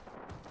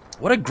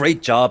 What a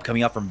great job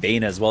coming out from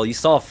Vayne as well. You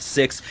saw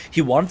 6.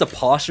 He wanted to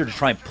posture to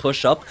try and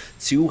push up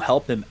to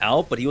help him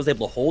out, but he was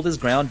able to hold his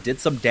ground,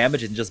 did some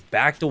damage, and just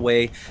backed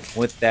away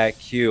with that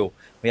Q.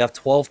 We have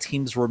 12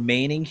 teams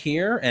remaining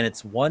here, and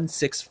it's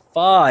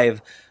 1-6-5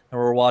 that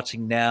we're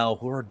watching now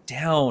who are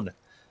down.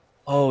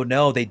 Oh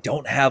no, they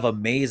don't have a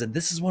maze, and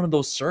this is one of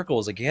those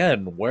circles,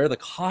 again, where the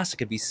Caustic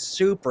could be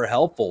super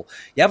helpful.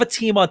 You have a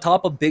team on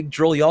top of Big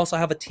Drill, you also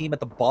have a team at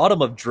the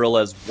bottom of Drill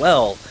as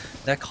well.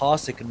 That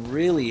Caustic can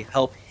really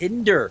help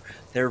hinder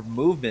their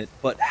movement,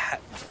 but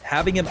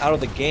having him out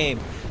of the game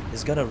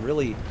is going to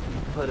really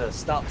put a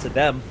stop to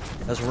them,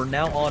 as we're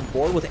now on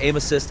board with aim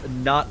assist,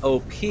 not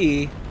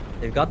OP.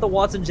 They've got the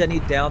Watson Jenny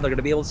down. They're going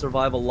to be able to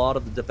survive a lot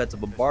of the defensive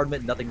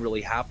bombardment. Nothing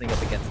really happening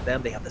up against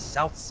them. They have the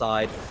south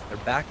side. They're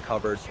back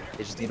covered.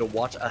 They just need to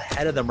watch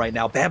ahead of them right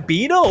now.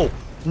 Bambino!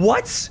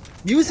 What?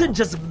 Musin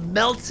just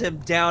melts him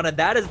down, and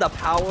that is the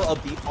power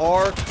of the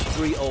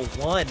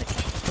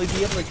R301. He'll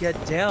be able to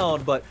get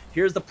down, but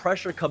here's the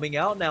pressure coming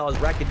out now as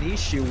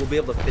Rakinishu will be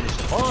able to finish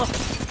him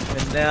off.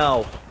 And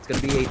now it's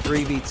going to be a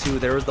 3v2.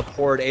 There is the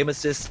port aim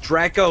assist.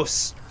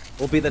 Dracos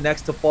will be the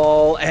next to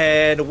fall,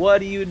 and what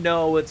do you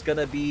know, it's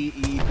gonna be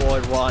E-Boy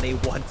Ronnie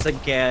once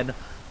again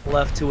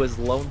left to his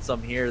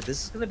lonesome here.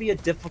 This is gonna be a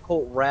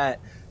difficult rat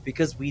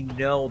because we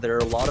know there are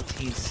a lot of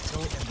teams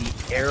still in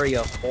the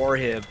area for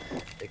him.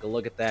 Take a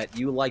look at that.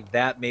 You like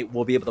that, mate.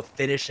 We'll be able to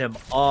finish him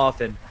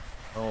off, and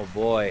oh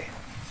boy,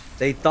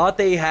 They thought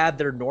they had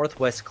their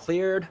northwest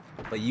cleared,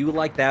 but you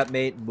like that,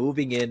 mate,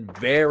 moving in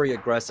very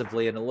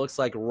aggressively, and it looks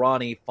like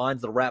Ronnie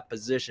finds the wrap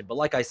position. But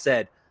like I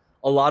said,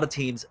 a lot of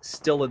teams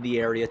still in the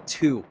area,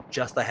 2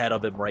 just ahead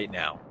of him right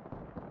now.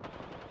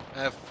 I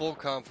have full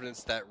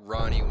confidence that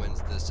Ronnie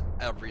wins this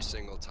every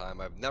single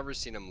time. I've never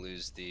seen him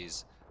lose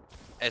these.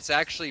 It's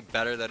actually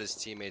better that his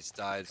teammates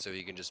died so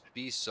he can just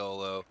be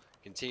solo,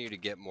 continue to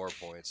get more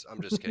points.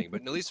 I'm just kidding.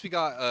 But at least we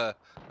got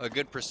a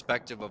good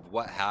perspective of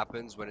what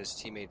happens when his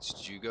teammates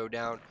do go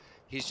down.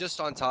 He's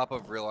just on top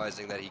of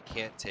realizing that he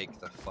can't take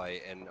the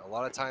fight. And a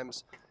lot of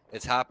times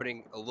it's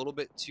happening a little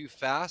bit too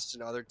fast,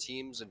 and other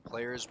teams and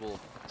players will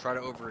try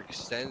to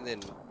overextend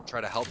and try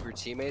to help your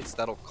teammates.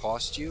 That'll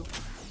cost you.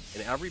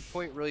 And every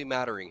point really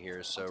mattering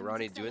here. So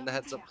Ronnie doing the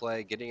heads-up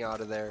play, getting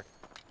out of there.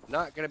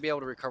 Not going to be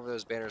able to recover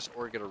those banners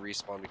or get a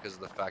respawn because of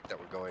the fact that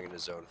we're going into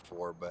zone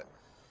 4. But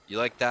you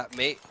like that,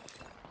 mate?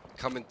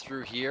 Coming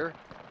through here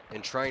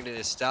and trying to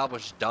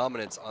establish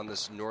dominance on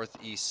this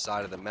northeast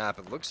side of the map.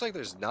 It looks like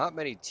there's not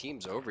many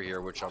teams over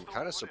here, which I'm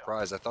kind of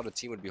surprised. I thought a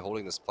team would be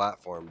holding this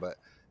platform, but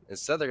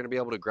instead they're going to be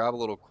able to grab a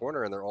little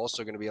corner, and they're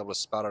also going to be able to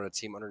spout out a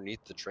team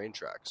underneath the train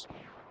tracks.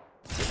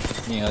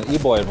 You know,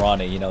 E-Boy and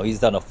Ronnie, you know, he's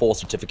done a full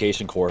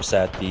certification course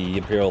at the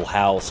Imperial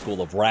Hal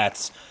School of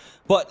Rats.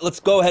 But let's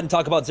go ahead and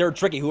talk about Zero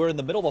Tricky, who are in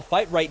the middle of a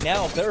fight right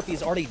now. Therapy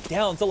is already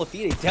down.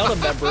 Solafide down a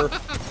member.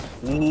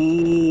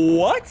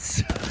 What?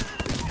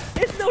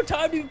 It's no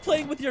time to be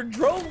playing with your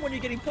drone when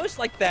you're getting pushed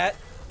like that.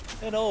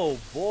 And oh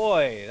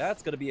boy,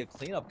 that's going to be a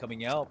cleanup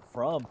coming out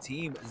from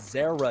Team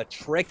Zero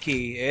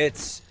Tricky.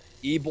 It's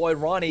E-Boy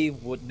Ronnie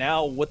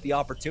now with the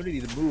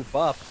opportunity to move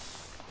up.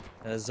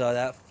 As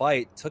that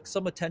fight took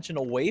some attention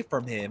away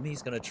from him.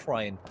 He's going to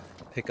try and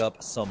pick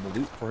up some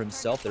loot for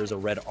himself. There's a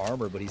red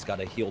armor, but he's got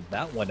to heal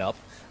that one up.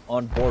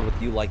 On board with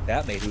you like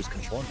that, mate, who's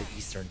controlling the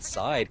eastern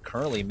side.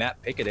 Currently,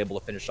 Matt Pickett able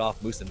to finish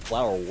off Moose and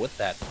Flower with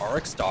that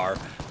Arc Star.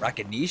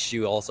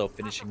 Rakanishu also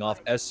finishing off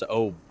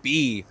SOB.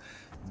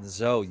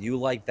 So you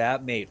like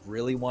that, mate.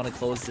 Really want to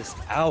close this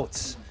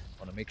out.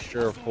 Want to make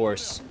sure, of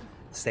course,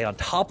 stay on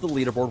top of the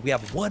leaderboard. We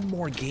have one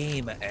more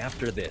game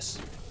after this.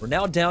 We're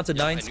now down to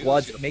 9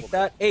 squads. Make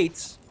that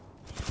 8.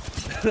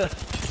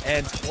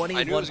 And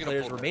 21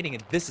 players remaining.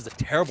 And this is a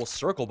terrible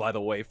circle, by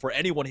the way, for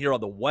anyone here on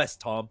the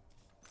West, Tom.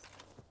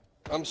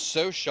 I'm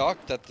so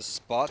shocked that the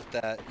spot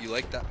that you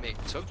like that mate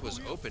took was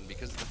open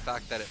because of the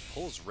fact that it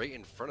pulls right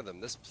in front of them.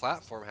 This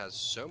platform has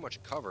so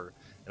much cover,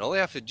 and all they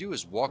have to do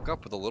is walk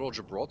up with a little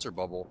Gibraltar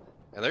bubble,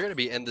 and they're going to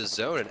be in the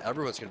zone, and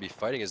everyone's going to be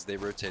fighting as they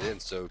rotate in.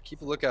 So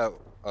keep a lookout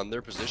on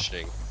their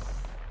positioning,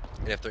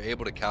 and if they're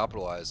able to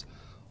capitalize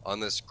on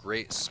this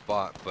great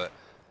spot. But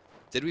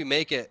did we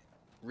make it?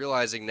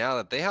 Realizing now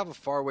that they have a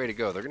far way to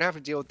go. They're going to have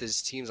to deal with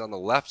these teams on the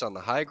left on the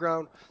high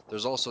ground.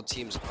 There's also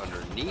teams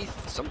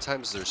underneath.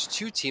 Sometimes there's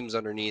 2 teams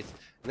underneath.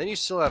 And then you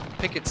still have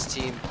Pickett's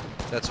team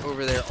that's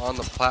over there on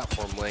the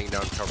platform laying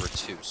down cover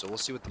too. So we'll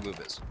see what the move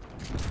is.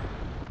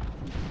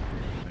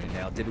 Right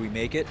now, did we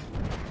make it?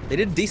 They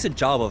did a decent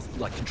job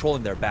of like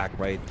controlling their back,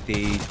 right?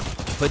 They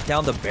put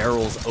down the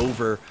barrels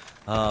over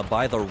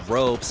by the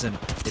ropes, and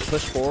they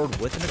pushed forward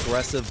with an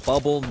aggressive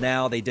bubble.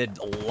 Now they did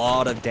a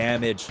lot of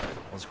damage.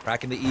 Was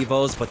cracking the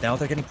Evos, but now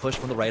they're getting pushed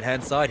from the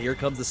right-hand side. Here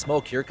comes the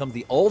smoke. Here comes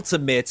the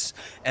ultimates,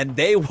 and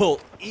they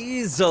will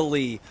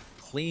easily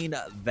clean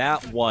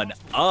that one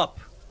up.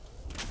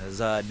 As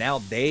now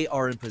they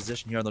are in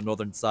position here on the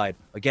northern side.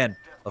 Again,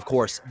 of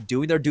course,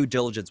 doing their due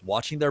diligence,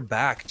 watching their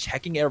back,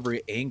 checking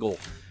every angle.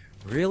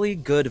 Really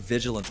good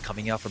vigilance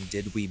coming out from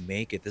Did We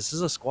Make It. This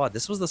is a squad.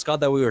 This was the squad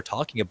that we were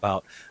talking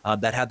about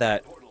that had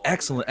that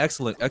excellent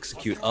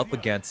execute up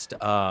against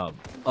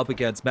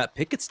Matt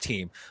Pickett's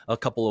team a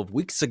couple of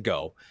weeks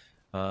ago.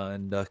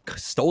 And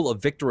stole a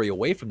victory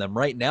away from them.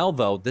 Right now,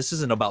 though, this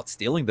isn't about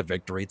stealing the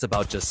victory. It's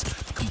about just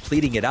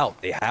completing it out.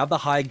 They have the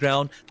high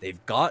ground. They've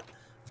got,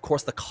 of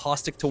course, the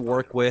caustic to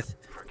work with.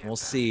 And we'll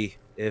see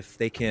if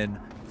they can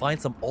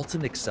find some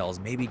ultimate cells,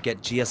 maybe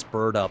get GS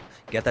Bird up,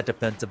 get that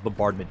defensive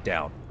bombardment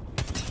down.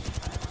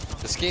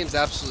 This game's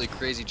absolutely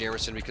crazy,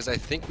 Jamerson, because I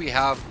think we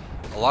have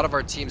a lot of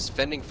our teams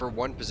fending for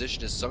one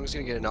position. As Sung's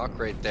going to get a knock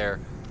right there.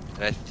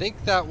 And I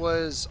think that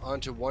was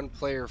onto one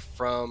player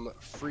from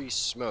Free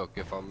Smoke,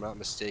 if I'm not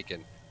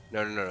mistaken.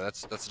 No,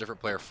 that's a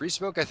different player. Free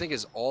Smoke, I think,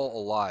 is all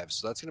alive.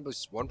 So that's going to be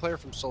one player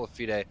from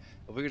Solafide.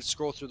 If we could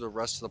scroll through the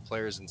rest of the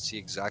players and see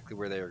exactly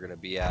where they are going to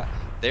be at.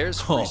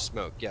 There's Free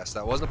Smoke. Yes,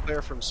 that was a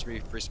player from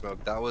Free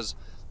Smoke. That was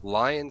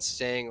Lion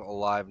staying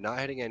alive, not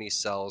hitting any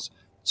cells.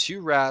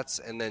 2 rats,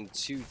 and then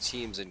 2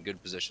 teams in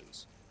good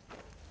positions.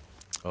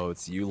 Oh,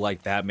 it's you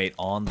like that, mate,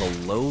 on the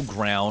low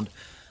ground.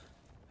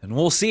 And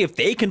we'll see if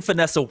they can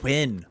finesse a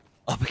win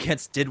up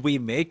against Did We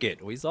Make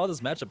It. We saw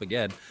this matchup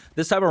again.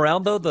 This time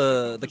around, though,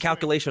 the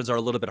calculations are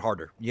a little bit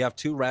harder. You have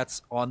 2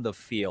 rats on the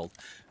field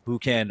who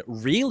can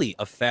really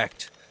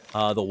affect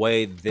the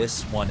way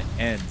this one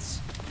ends.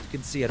 You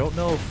can see, I don't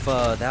know if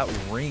that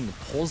ring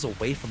pulls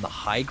away from the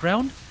high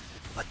ground.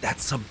 but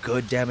that's some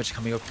good damage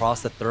coming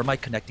across. The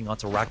Thermite connecting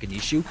onto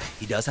Rakanishu.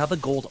 He does have the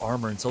gold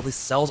armor, and so the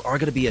cells are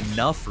going to be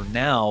enough for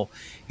now.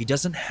 He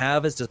doesn't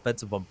have his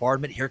defensive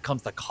bombardment. Here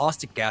comes the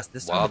caustic gas.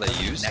 This time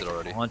they used it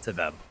already onto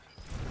them.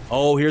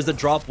 Oh, here's the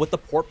drop with the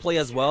port play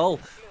as well.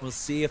 We'll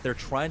see if they're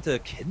trying to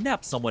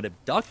kidnap someone,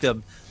 abduct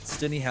him.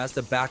 Stinny has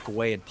to back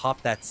away and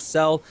pop that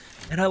cell.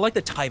 And I like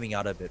the timing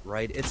out of it,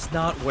 right? It's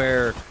not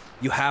where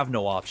you have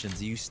no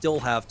options. You still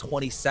have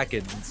 20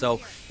 seconds. And so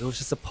it was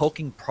just a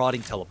poking,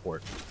 prodding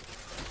teleport.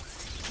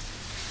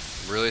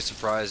 Really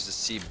surprised to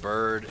see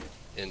Bird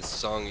and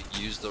Sung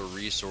use the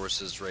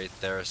resources right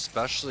there,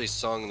 especially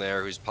Sung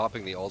there, who's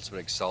popping the ultimate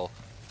Excel,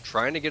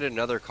 trying to get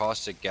another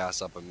caustic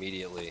gas up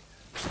immediately.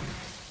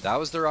 That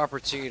was their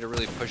opportunity to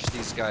really push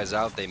these guys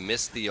out. They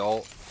missed the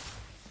ult.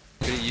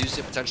 Could have used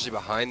it potentially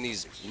behind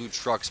these blue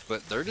trucks,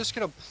 but they're just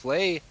going to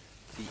play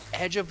the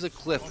edge of the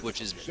cliff, which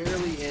is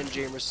barely in,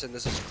 Jamerson.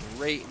 This is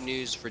great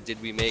news for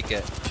Did We Make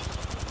It.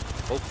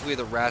 Hopefully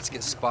the rats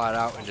get spotted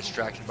out and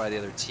distracted by the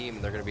other team,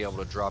 and they're going to be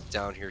able to drop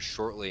down here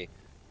shortly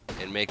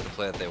and make the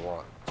play that they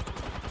want.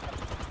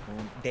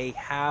 They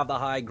have the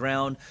high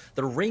ground.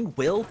 The ring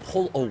will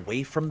pull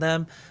away from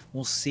them.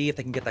 We'll see if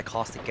they can get that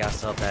caustic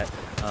gas up,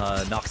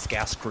 that Nox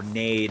gas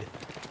grenade.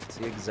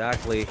 See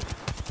exactly.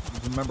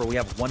 Remember, we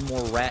have one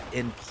more rat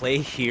in play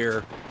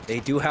here. They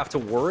do have to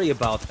worry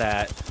about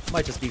that.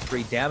 Might just be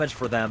free damage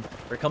for them.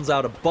 There comes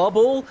out a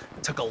bubble.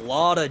 Took a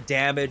lot of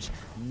damage.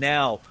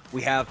 Now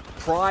we have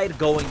Pride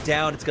going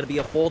down. It's going to be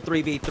a full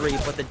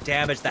 3v3, but the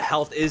damage, the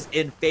health is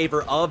in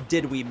favor of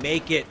Did We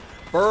Make It.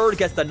 Bird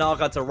gets the knock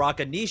onto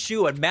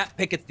Rakanishu, and Matt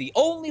Pickett's the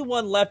only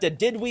one left. And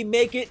Did We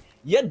Make It?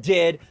 You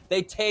did.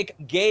 They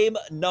take game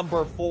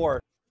number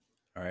 4.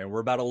 All right, we're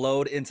about to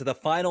load into the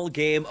final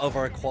game of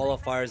our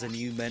qualifiers, and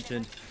you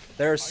mentioned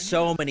there are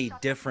so many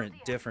different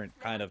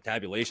kind of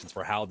tabulations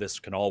for how this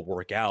can all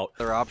work out.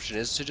 Their option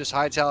is to just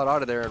hightail it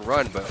out of there and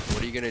run, but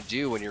what are you going to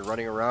do when you're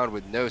running around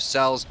with no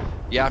cells?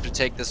 You have to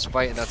take this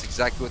fight, and that's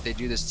exactly what they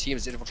do. This team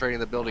is infiltrating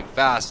the building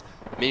fast.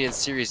 Minion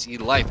Series E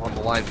life on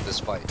the line with this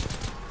fight.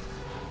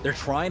 They're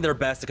trying their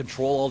best to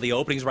control all the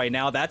openings right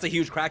now. That's a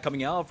huge crack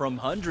coming out from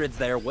Hundreds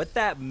there with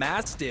that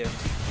Mastiff.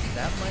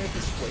 That might have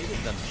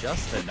dissuaded them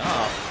just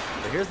enough.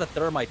 But here's the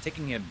Thermite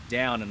taking him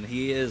down, and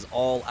he is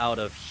all out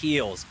of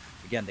heals.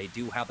 Again, they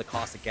do have the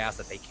caustic gas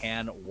that they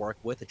can work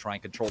with to try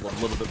and control a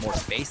little bit more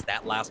space.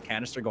 That last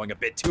canister going a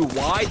bit too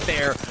wide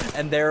there.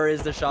 And there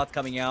is the shots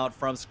coming out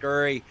from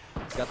Scurry.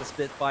 He's got the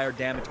Spitfire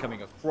damage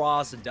coming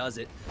across and does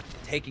it.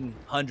 Taking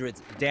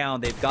Hundreds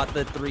down. They've got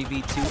the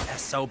 3v2.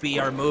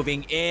 SOB are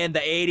moving in.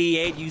 The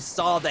 88, you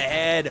saw the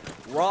head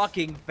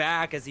rocking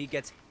back as he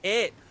gets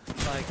hit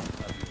like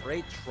a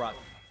freight truck.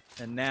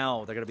 And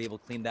now they're going to be able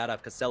to clean that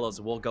up. Casellas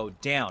will go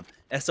down.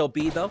 SOB,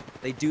 though,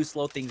 they do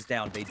slow things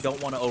down. They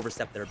don't want to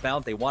overstep their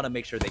bound. They want to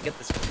make sure they get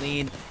this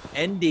clean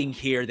ending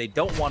here. They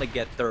don't want to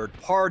get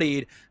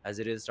third-partied, as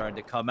it is starting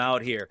to come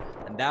out here.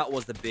 And that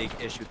was the big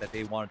issue that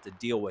they wanted to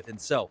deal with.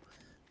 And so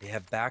they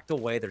have backed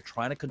away. They're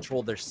trying to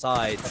control their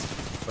sides,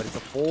 but it's a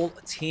full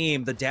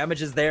team. The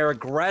damage is there.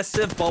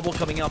 Aggressive bubble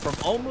coming out from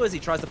Omu as he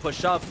tries to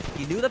push up.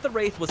 He knew that the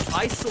Wraith was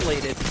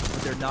isolated,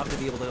 but they're not going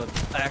to be able to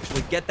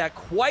actually get that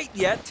quite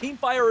yet.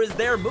 Teamfire is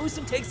there.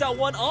 Moosin takes out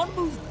one.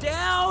 Onmu's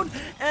down,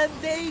 and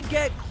they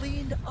get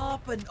cleaned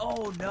up. And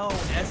oh no,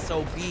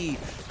 SOB.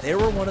 They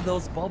were one of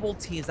those bubble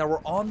teams that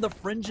were on the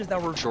fringes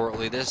that were...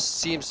 Shortly, this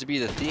seems to be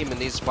the theme in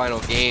these final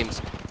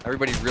games.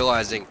 Everybody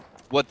realizing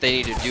what they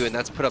need to do, and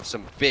that's put up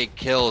some big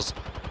kills.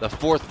 The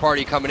fourth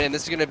party coming in.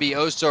 This is going to be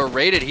Oso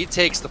rated. He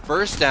takes the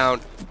first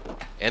down,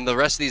 and the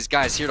rest of these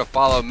guys here to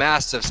follow.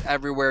 Mastiffs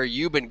everywhere.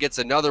 Euban gets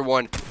another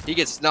one. He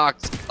gets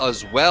knocked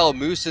as well.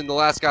 Moosin, the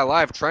last guy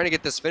alive, trying to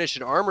get this finish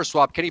in armor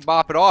swap. Can he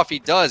bop it off? He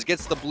does.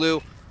 Gets the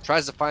blue.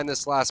 Tries to find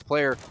this last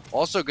player.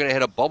 Also going to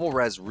hit a bubble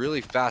res. Really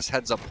fast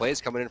heads up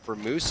plays coming in for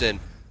Moosin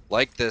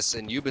like this,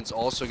 and Euban's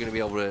also going to be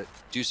able to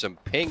do some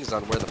pings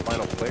on where the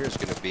final player is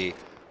going to be.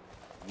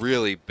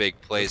 Really big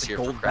plays here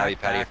for Krabby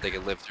Patty if they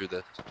can live through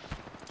the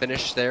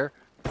finish there.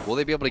 Will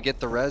they be able to get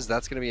the res?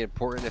 That's going to be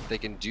important if they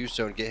can do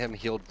so and get him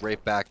healed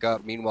right back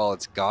up. Meanwhile,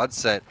 it's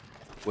Godsent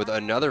with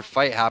another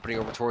fight happening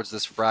over towards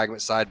this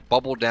fragment side.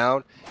 Bubble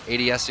down,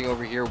 ADSing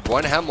over here.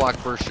 One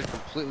Hemlock burst should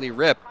completely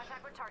rip.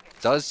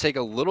 Does take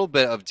a little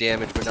bit of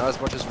damage, but not as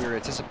much as we were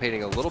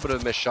anticipating. A little bit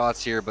of missed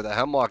shots here, but the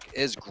Hemlock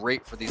is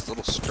great for these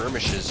little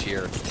skirmishes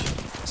here,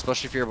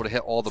 especially if you're able to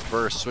hit all the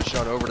bursts. Switch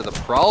on over to the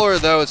Prowler,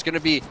 though. It's going to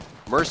be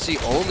Mercy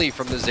only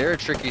from the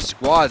Zeratricky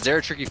squad.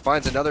 Zeratricky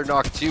finds another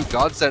knock too.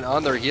 Godsent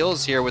on their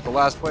heels here with the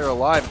last player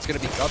alive. It's going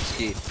to be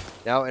Kupski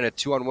now in a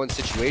 2-on-1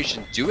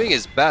 situation, doing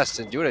his best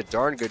and doing a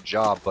darn good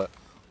job, but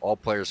all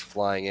players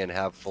flying in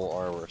have full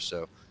armor,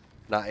 so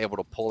not able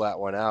to pull that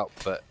one out,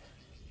 but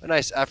a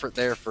nice effort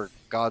there for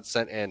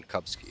Godsent and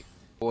Kupski.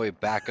 Boy,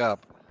 back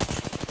up.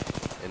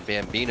 And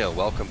Bambino,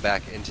 welcome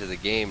back into the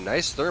game.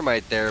 Nice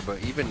Thermite there,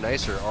 but even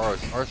nicer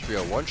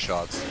R301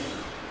 shots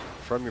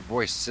from your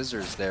boy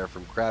Scissors there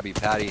from Krabby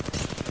Patty.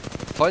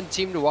 Fun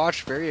team to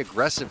watch, very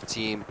aggressive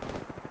team.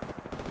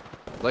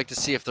 like to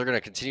see if they're going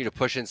to continue to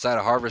push inside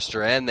a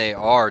Harvester, and they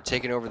are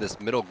taking over this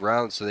middle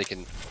ground so they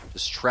can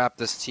just trap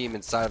this team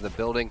inside of the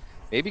building.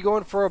 Maybe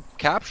going for a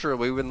capture.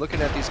 We've been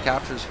looking at these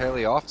captures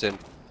fairly often.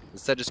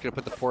 Instead, just going to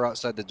put the 4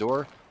 outside the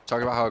door.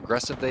 Talking about how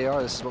aggressive they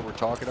are. This is what we're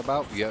talking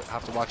about. We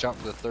have to watch out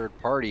for the third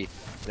party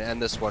and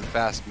end this one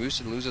fast.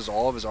 Moosin loses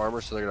all of his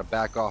armor, so they're going to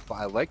back off. But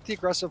I like the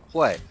aggressive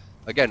play.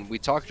 Again, we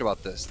talked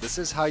about this. This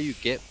is how you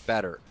get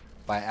better.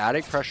 By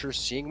adding pressure,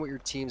 seeing what your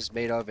team's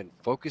made of, and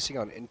focusing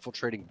on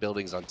infiltrating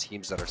buildings on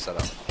teams that are set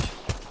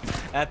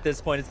up. At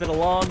this point, it's been a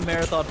long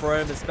marathon for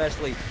him,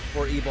 especially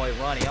for E-Boy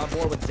Ronnie. On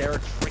board with Zara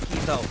Tricky,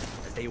 though,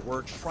 as they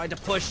were trying to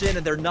push in,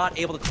 and they're not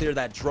able to clear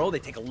that drone. They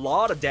take a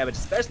lot of damage,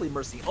 especially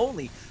Mercy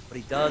only, but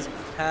he does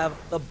have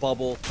the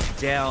bubble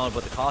down.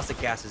 But the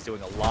caustic gas is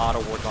doing a lot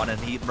of work on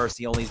him.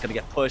 Mercy only is going to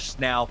get pushed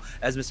now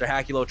as Mr.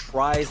 Hakulo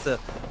tries to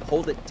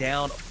hold it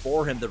down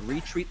for him. The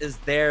retreat is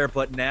there,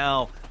 but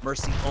now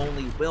Mercy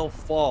only will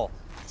fall.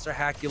 Mr.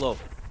 Hakulo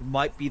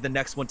might be the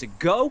next one to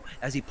go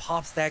as he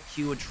pops that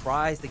Q and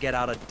tries to get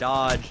out of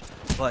dodge,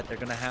 but they're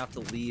gonna have to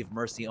leave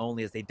Mercy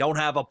only as they don't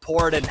have a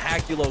port, and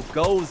Hakulo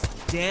goes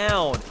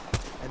down.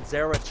 And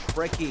Zara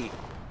Tricky,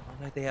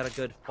 looked like they had a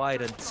good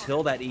fight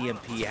until that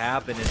EMP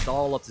happened. It's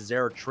all up to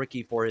Zara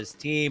Tricky for his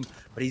team,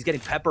 but he's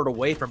getting peppered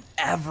away from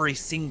every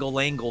single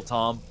angle,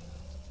 Tom.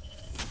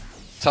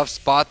 Tough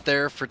spot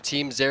there for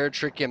Team Zara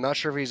Tricky. I'm not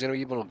sure if he's going to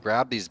be able to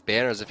grab these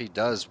banners. If he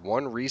does,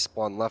 1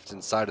 respawn left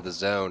inside of the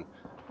zone.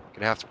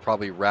 Gonna have to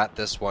probably rat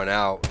this one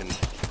out and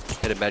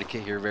hit a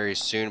medkit here very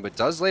soon, but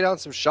does lay down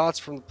some shots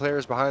from the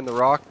players behind the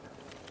rock,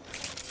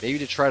 maybe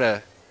to try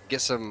to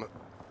get some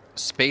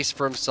space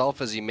for himself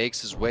as he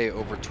makes his way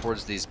over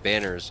towards these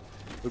banners.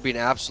 It would be an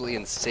absolutely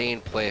insane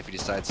play if he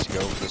decides to go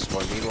with this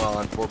one. Meanwhile,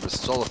 on board with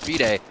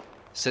Solafide,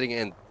 sitting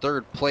in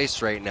 3rd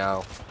place right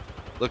now,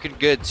 looking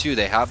good too.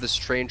 They have this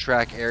train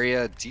track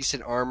area,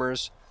 decent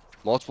armors,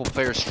 multiple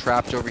players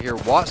trapped over here.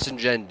 Watson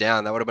Gen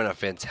down. That would have been a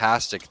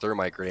fantastic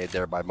thermite grenade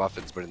there by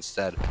Muffins, but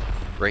instead,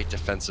 great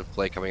defensive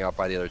play coming out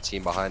by the other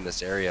team behind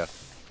this area.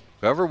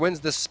 Whoever wins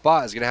this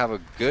spot is going to have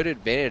a good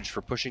advantage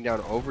for pushing down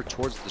over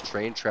towards the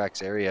train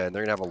tracks area, and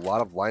they're going to have a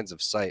lot of lines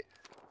of sight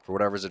for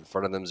whatever's in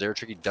front of them. Zara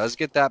Tricky does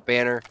get that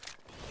banner.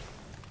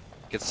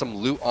 Gets some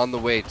loot on the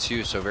way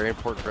too, so very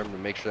important for him to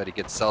make sure that he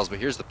gets cells. But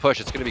here's the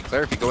push. It's going to be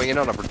Clarify going in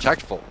on a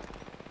Protectful.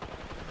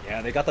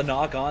 Yeah, they got the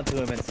knock onto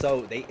him, and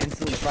so they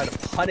instantly try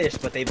to punish,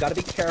 but they've got to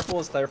be careful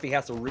as Clarify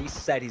has to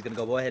reset. He's going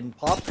to go ahead and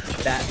pop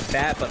that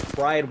bat, but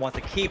Pride wants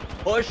to keep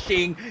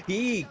pushing.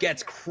 He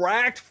gets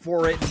cracked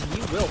for it, and he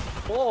will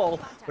fall,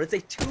 but it's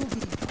a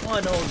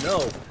 2v1. Oh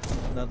no.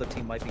 Another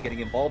team might be getting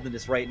involved in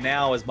this right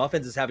now as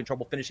Muffins is having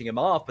trouble finishing him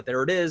off, but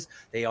there it is.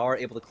 They are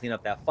able to clean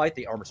up that fight.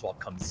 The armor swap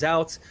comes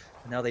out.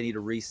 Now they need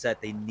to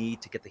reset. They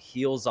need to get the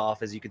heals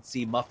off. As you can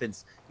see,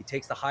 Muffins, he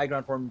takes the high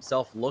ground for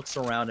himself, looks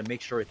around and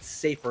makes sure it's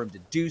safe for him to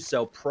do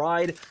so.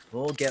 Pride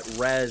will get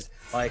rezzed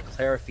by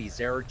Clarify.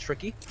 Zara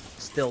Tricky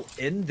still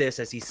in this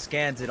as he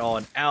scans it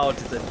on out.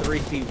 It's a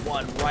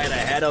 3v1 right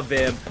ahead of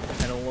him.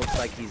 And it looks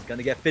like he's going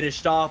to get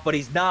finished off, but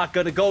he's not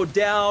going to go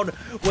down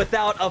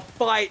without a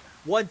fight.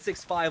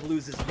 165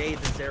 loses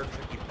nades and Zara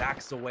Tricky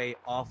backs away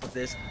off of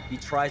this. He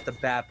tries to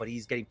bat, but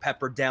he's getting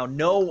peppered down.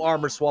 No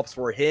armor swaps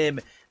for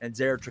him, and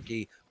Zara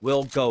Tricky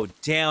will go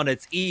down.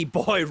 It's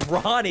E-Boy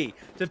Ronnie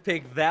to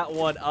pick that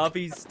one up.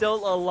 He's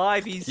still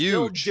alive. He's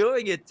still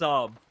doing it,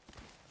 Tom.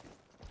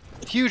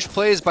 Huge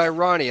plays by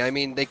Ronnie. I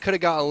mean, they could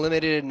have got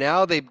eliminated.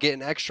 Now they get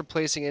an extra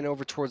placing in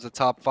over towards the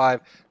top 5.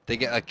 They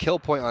get a kill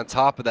point on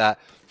top of that.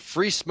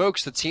 Free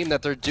Smoke's the team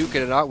that they're duking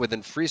it out with,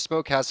 and Free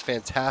Smoke has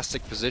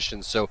fantastic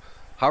positions. So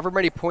however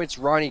many points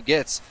Ronnie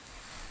gets,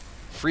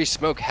 Free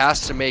Smoke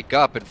has to make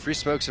up, and Free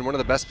Smoke's in one of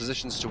the best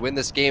positions to win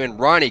this game, and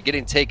Ronnie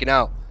getting taken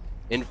out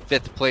in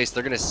 5th place.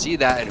 They're going to see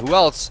that, and who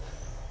else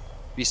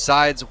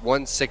besides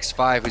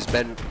 165, who's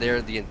been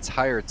there the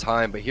entire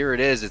time. But here it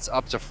is. It's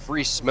up to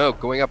Free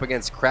Smoke going up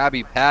against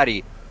Krabby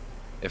Patty.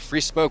 If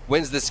Free Smoke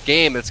wins this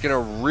game, it's going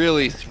to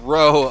really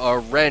throw a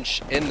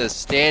wrench in the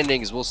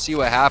standings. We'll see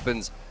what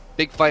happens.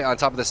 Big fight on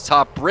top of this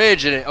top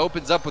bridge, and it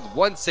opens up with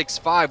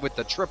 165 with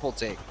the triple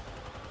take.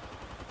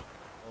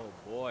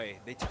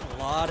 They took a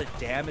lot of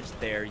damage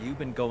there. You've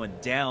been going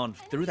down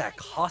through that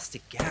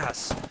caustic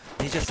gas.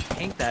 They just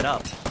tanked that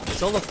up.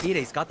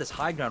 Solafide's got this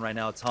high ground right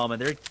now, Tom,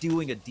 and they're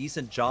doing a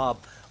decent job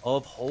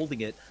of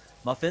holding it.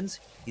 Muffins,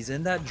 he's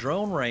in that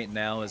drone right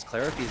now as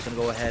Clarify is going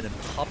to go ahead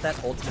and pop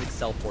that ultimate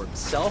excel for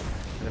himself.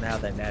 They're going to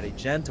have that Natty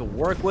Gen to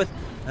work with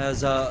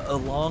as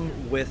along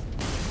with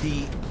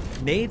the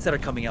nades that are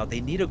coming out.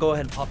 They need to go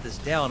ahead and pop this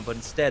down, but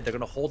instead they're going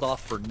to hold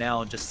off for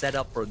now and just set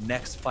up for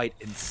next fight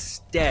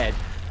instead.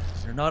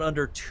 They're not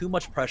under too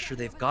much pressure.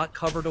 They've got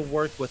cover to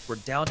work with. We're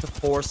down to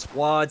 4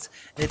 squads,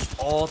 and it's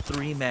all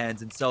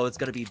 3-mans, and so it's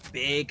going to be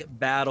big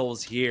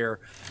battles here.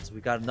 So we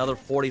got another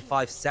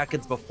 45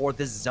 seconds before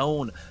this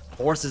zone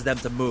forces them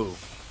to move.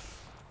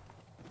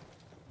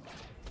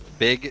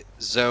 Big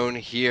zone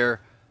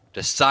here,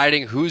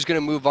 deciding who's going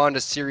to move on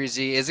to Series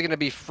E. Is it going to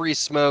be Free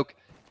Smoke?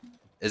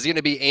 Is it going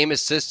to be Aim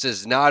Assist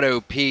is not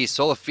OP?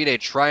 Solafide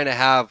trying to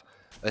have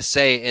a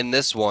say in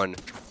this one.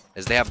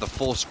 as they have the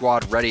full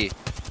squad ready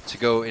to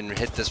go and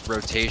hit this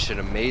rotation.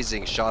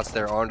 Amazing shots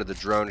there onto the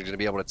drone. You're going to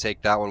be able to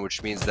take that one,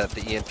 which means that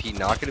the EMP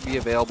not going to be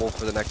available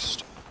for the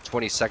next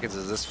 20 seconds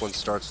as this one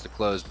starts to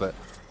close. But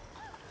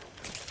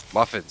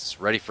Muffins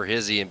ready for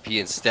his EMP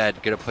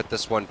instead. Going to put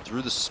this one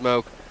through the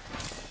smoke.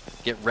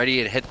 Get ready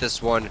and hit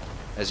this one,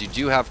 as you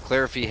do have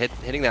Clarify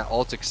hitting that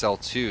ult excel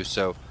too.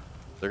 So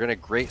they're in a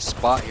great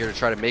spot here to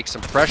try to make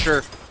some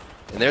pressure.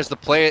 And there's the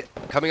play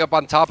coming up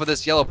on top of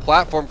this yellow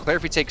platform.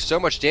 Clarify takes so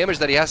much damage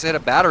that he has to hit a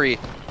battery.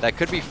 That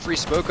could be free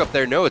smoke up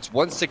there. No, it's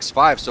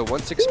 165. So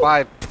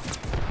 165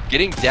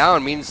 getting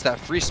down means that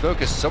free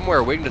smoke is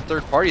somewhere waiting to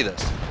third party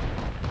this.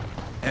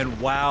 And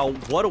wow,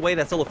 what a way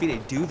that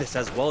Solofide do this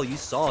as well. You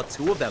saw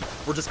two of them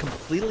were just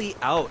completely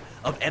out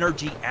of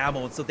energy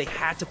ammo, and so they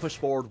had to push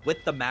forward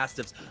with the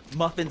Mastiffs.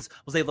 Muffins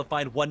was able to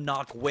find one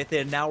knock with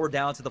it. Now we're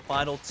down to the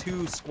final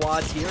two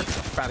squads here.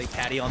 Krabby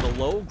Patty on the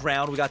low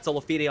ground. We got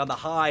Solofide on the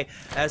high,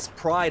 as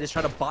Pride is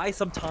trying to buy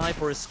some time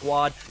for his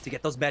squad to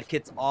get those med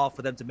kits off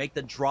for them to make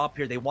the drop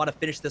here. They want to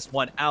finish this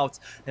one out.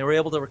 They were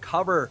able to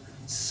recover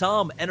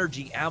some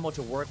energy ammo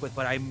to work with,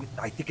 but I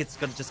think it's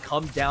going to just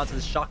come down to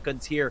the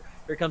shotguns here.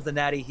 Here comes the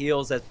Natty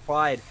Heals, as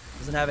Pride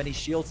doesn't have any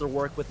shields to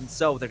work with, and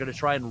so they're going to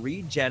try and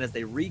regen as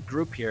they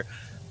regroup here.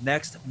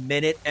 Next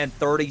minute and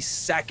 30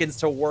 seconds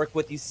to work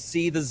with. You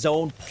see the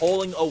zone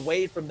pulling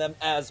away from them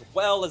as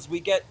well, as we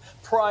get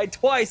Pride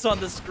twice on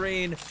the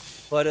screen.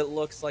 But it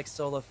looks like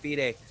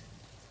Solofide,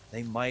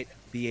 they might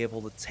be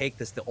able to take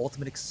this. The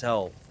ultimate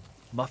excel.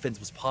 Muffins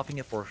was popping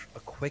it for a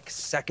quick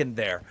second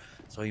there,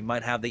 so he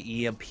might have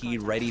the EMP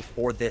ready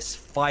for this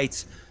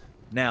fight.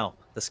 Now,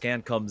 the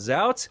scan comes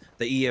out.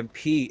 The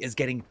EMP is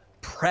getting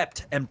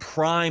prepped and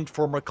primed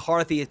for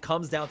McCarthy. It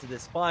comes down to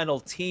this final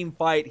team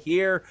fight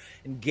here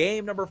in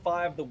game number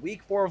 5, the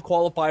week 4 of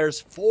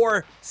qualifiers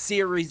for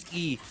Series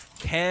E.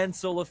 Can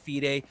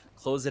Solofide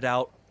close it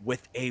out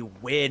with a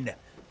win?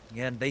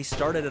 Again, they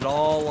started it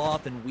all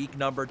off in week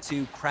number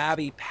 2.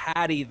 Krabby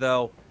Patty,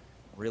 though,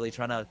 really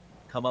trying to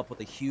come up with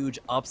a huge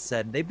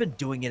upset. And they've been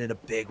doing it in a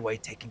big way,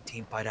 taking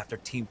team fight after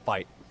team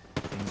fight.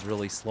 Things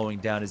really slowing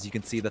down, as you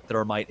can see the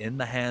Thermite in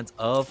the hands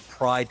of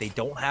Pride. They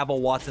don't have a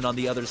Watson on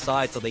the other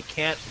side, so they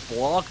can't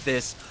block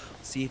this.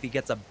 See if he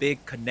gets a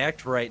big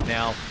connect right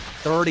now.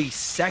 30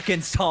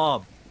 seconds,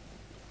 Tom.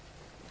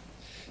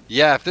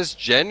 Yeah, if this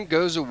gen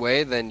goes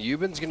away, then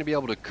Euban's going to be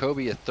able to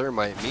Kobe a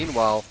Thermite.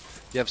 Meanwhile,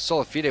 you have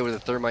Solofide with a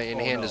Thermite in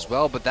hand as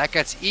well, but that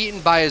gets eaten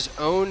by his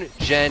own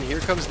gen. Here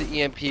comes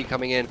the EMP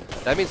coming in.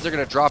 That means they're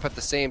going to drop at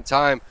the same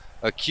time.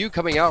 A Q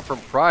coming out from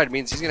Pride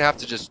means he's going to have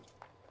to just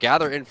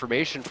gather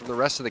information from the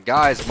rest of the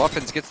guys.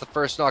 Muffins gets the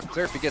first knock.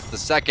 Clarify gets the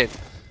second.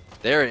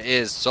 There it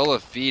is.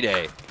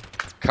 Solofide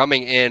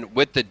coming in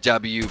with the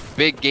W.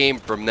 Big game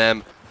from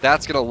them.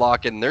 That's going to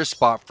lock in their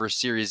spot for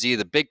Series E.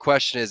 The big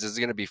question is it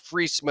going to be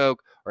free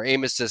smoke or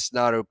aim assist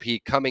not OP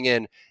coming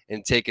in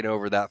and taking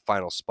over that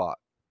final spot?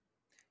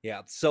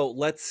 Yeah, so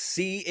let's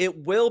see.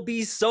 It will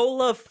be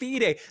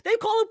Solofide. They've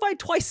qualified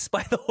twice,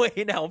 by the way,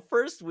 now.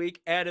 First week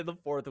and in the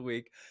 4th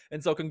week.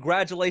 And so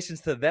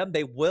congratulations to them.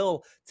 They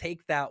will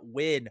take that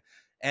win,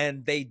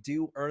 and they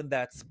do earn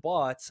that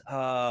spot.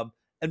 And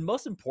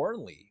most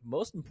importantly,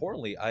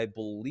 I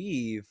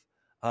believe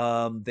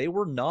they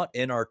were not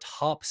in our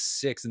top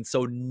 6, and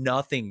so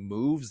nothing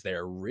moves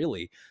there,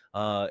 really.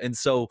 And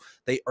so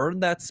they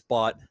earn that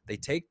spot. They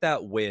take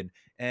that win.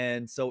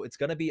 And so it's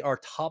going to be our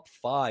top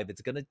 5.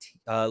 It's going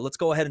to let's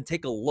go ahead and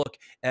take a look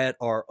at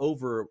our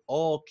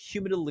overall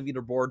cumulative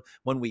leaderboard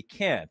when we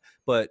can.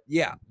 But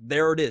yeah,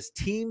 there it is.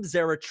 Team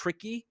Zera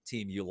Tricky.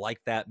 Team, you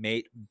like that,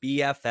 mate.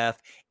 BFF.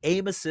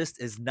 Aim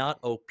assist is not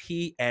OP.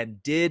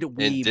 And did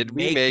we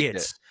make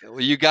it? Well,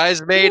 you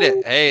guys made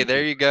it. Hey,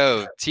 there you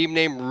go. Team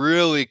name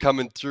really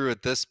coming through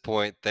at this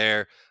point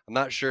there. I'm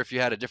not sure if you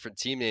had a different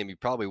team name, you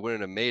probably wouldn't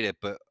have made it,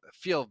 but I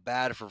feel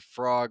bad for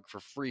Frog, for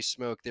Free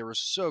Smoke. They were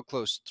so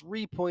close.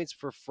 3 points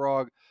for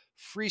Frog.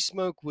 Free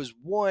Smoke was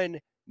 1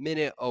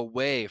 minute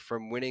away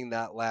from winning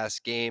that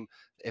last game.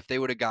 If they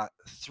would have got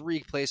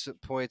 3 placement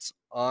points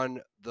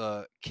on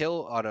the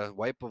kill on a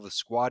wipe of the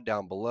squad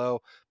down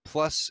below,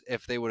 plus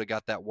if they would have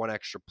got that 1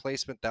 extra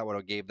placement, that would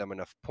have gave them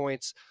enough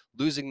points.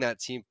 Losing that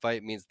team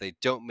fight means they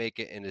don't make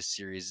it into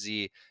Series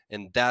Z,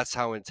 and that's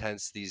how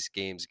intense these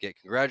games get.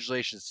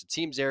 Congratulations to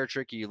Team Zera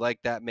Tricky. You like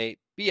that, mate.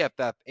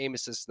 BFF, aim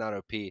assist not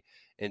OP,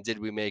 and did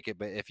we make it?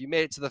 But if you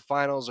made it to the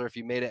finals, or if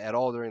you made it at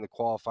all during the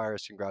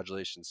qualifiers,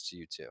 congratulations to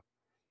you too.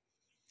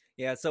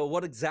 Yeah, so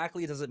what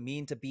exactly does it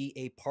mean to be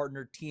a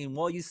partner team?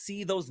 Well, you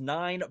see those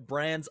 9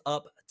 brands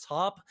up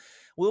top.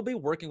 We'll be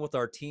working with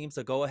our team,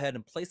 so go ahead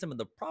and place them in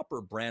the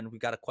proper brand.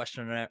 We've got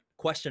a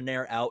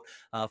questionnaire out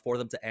for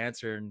them to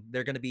answer, and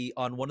they're going to be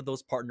on one of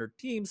those partner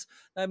teams.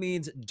 That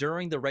means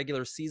during the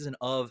regular season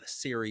of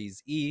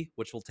Series E,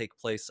 which will take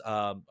place,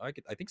 I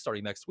think,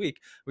 starting next week,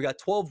 we got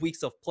 12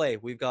 weeks of play.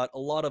 We've got a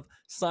lot of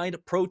signed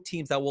pro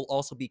teams that will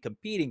also be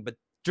competing, but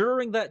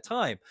during that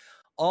time,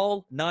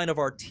 all 9 of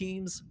our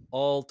teams,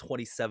 all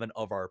 27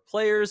 of our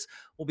players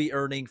will be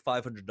earning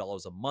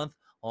 $500 a month.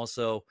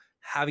 Also,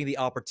 having the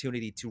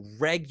opportunity to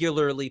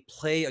regularly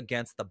play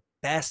against the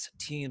best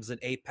teams in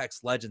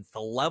Apex Legends to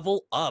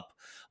level up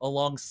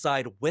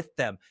alongside with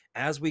them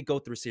as we go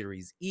through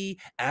Series E,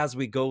 as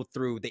we go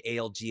through the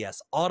ALGS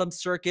Autumn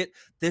Circuit.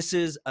 This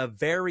is a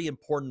very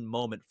important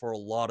moment for a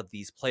lot of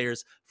these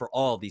players, for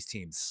all of these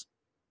teams.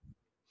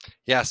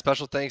 Yeah,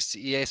 special thanks to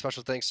EA,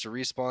 special thanks to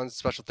Respawn,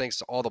 special thanks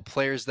to all the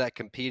players that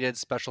competed,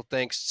 special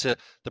thanks to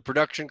the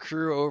production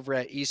crew over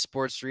at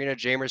Esports Arena.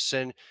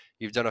 Jamerson,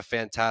 you've done a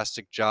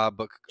fantastic job,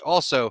 but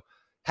also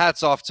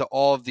hats off to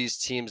all of these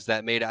teams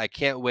that made it. I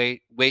can't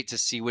wait to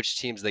see which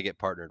teams they get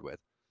partnered with.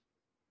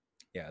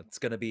 Yeah, it's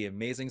going to be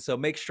amazing. So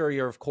make sure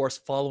you're, of course,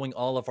 following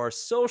all of our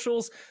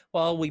socials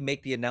while we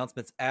make the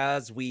announcements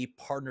as we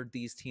partnered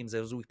these teams,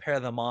 as we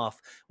pair them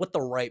off with the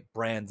right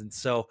brands. And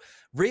so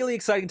really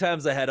exciting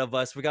times ahead of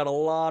us. We got a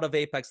lot of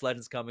Apex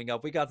Legends coming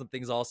up. We got some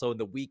things also in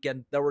the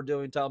weekend that we're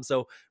doing, Tom.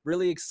 So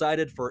really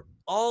excited for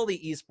all the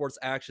esports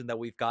action that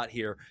we've got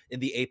here in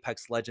the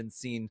Apex Legends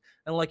scene.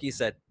 And like you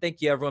said,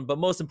 thank you, everyone. But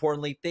most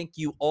importantly, thank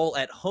you all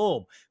at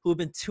home who have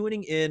been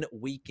tuning in,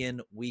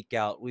 week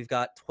out. We've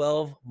got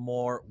 12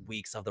 more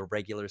weeks of the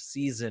regular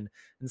season.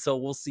 And so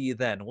we'll see you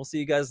then. We'll see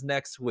you guys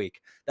next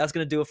week. That's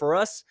going to do it for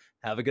us.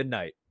 Have a good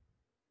night.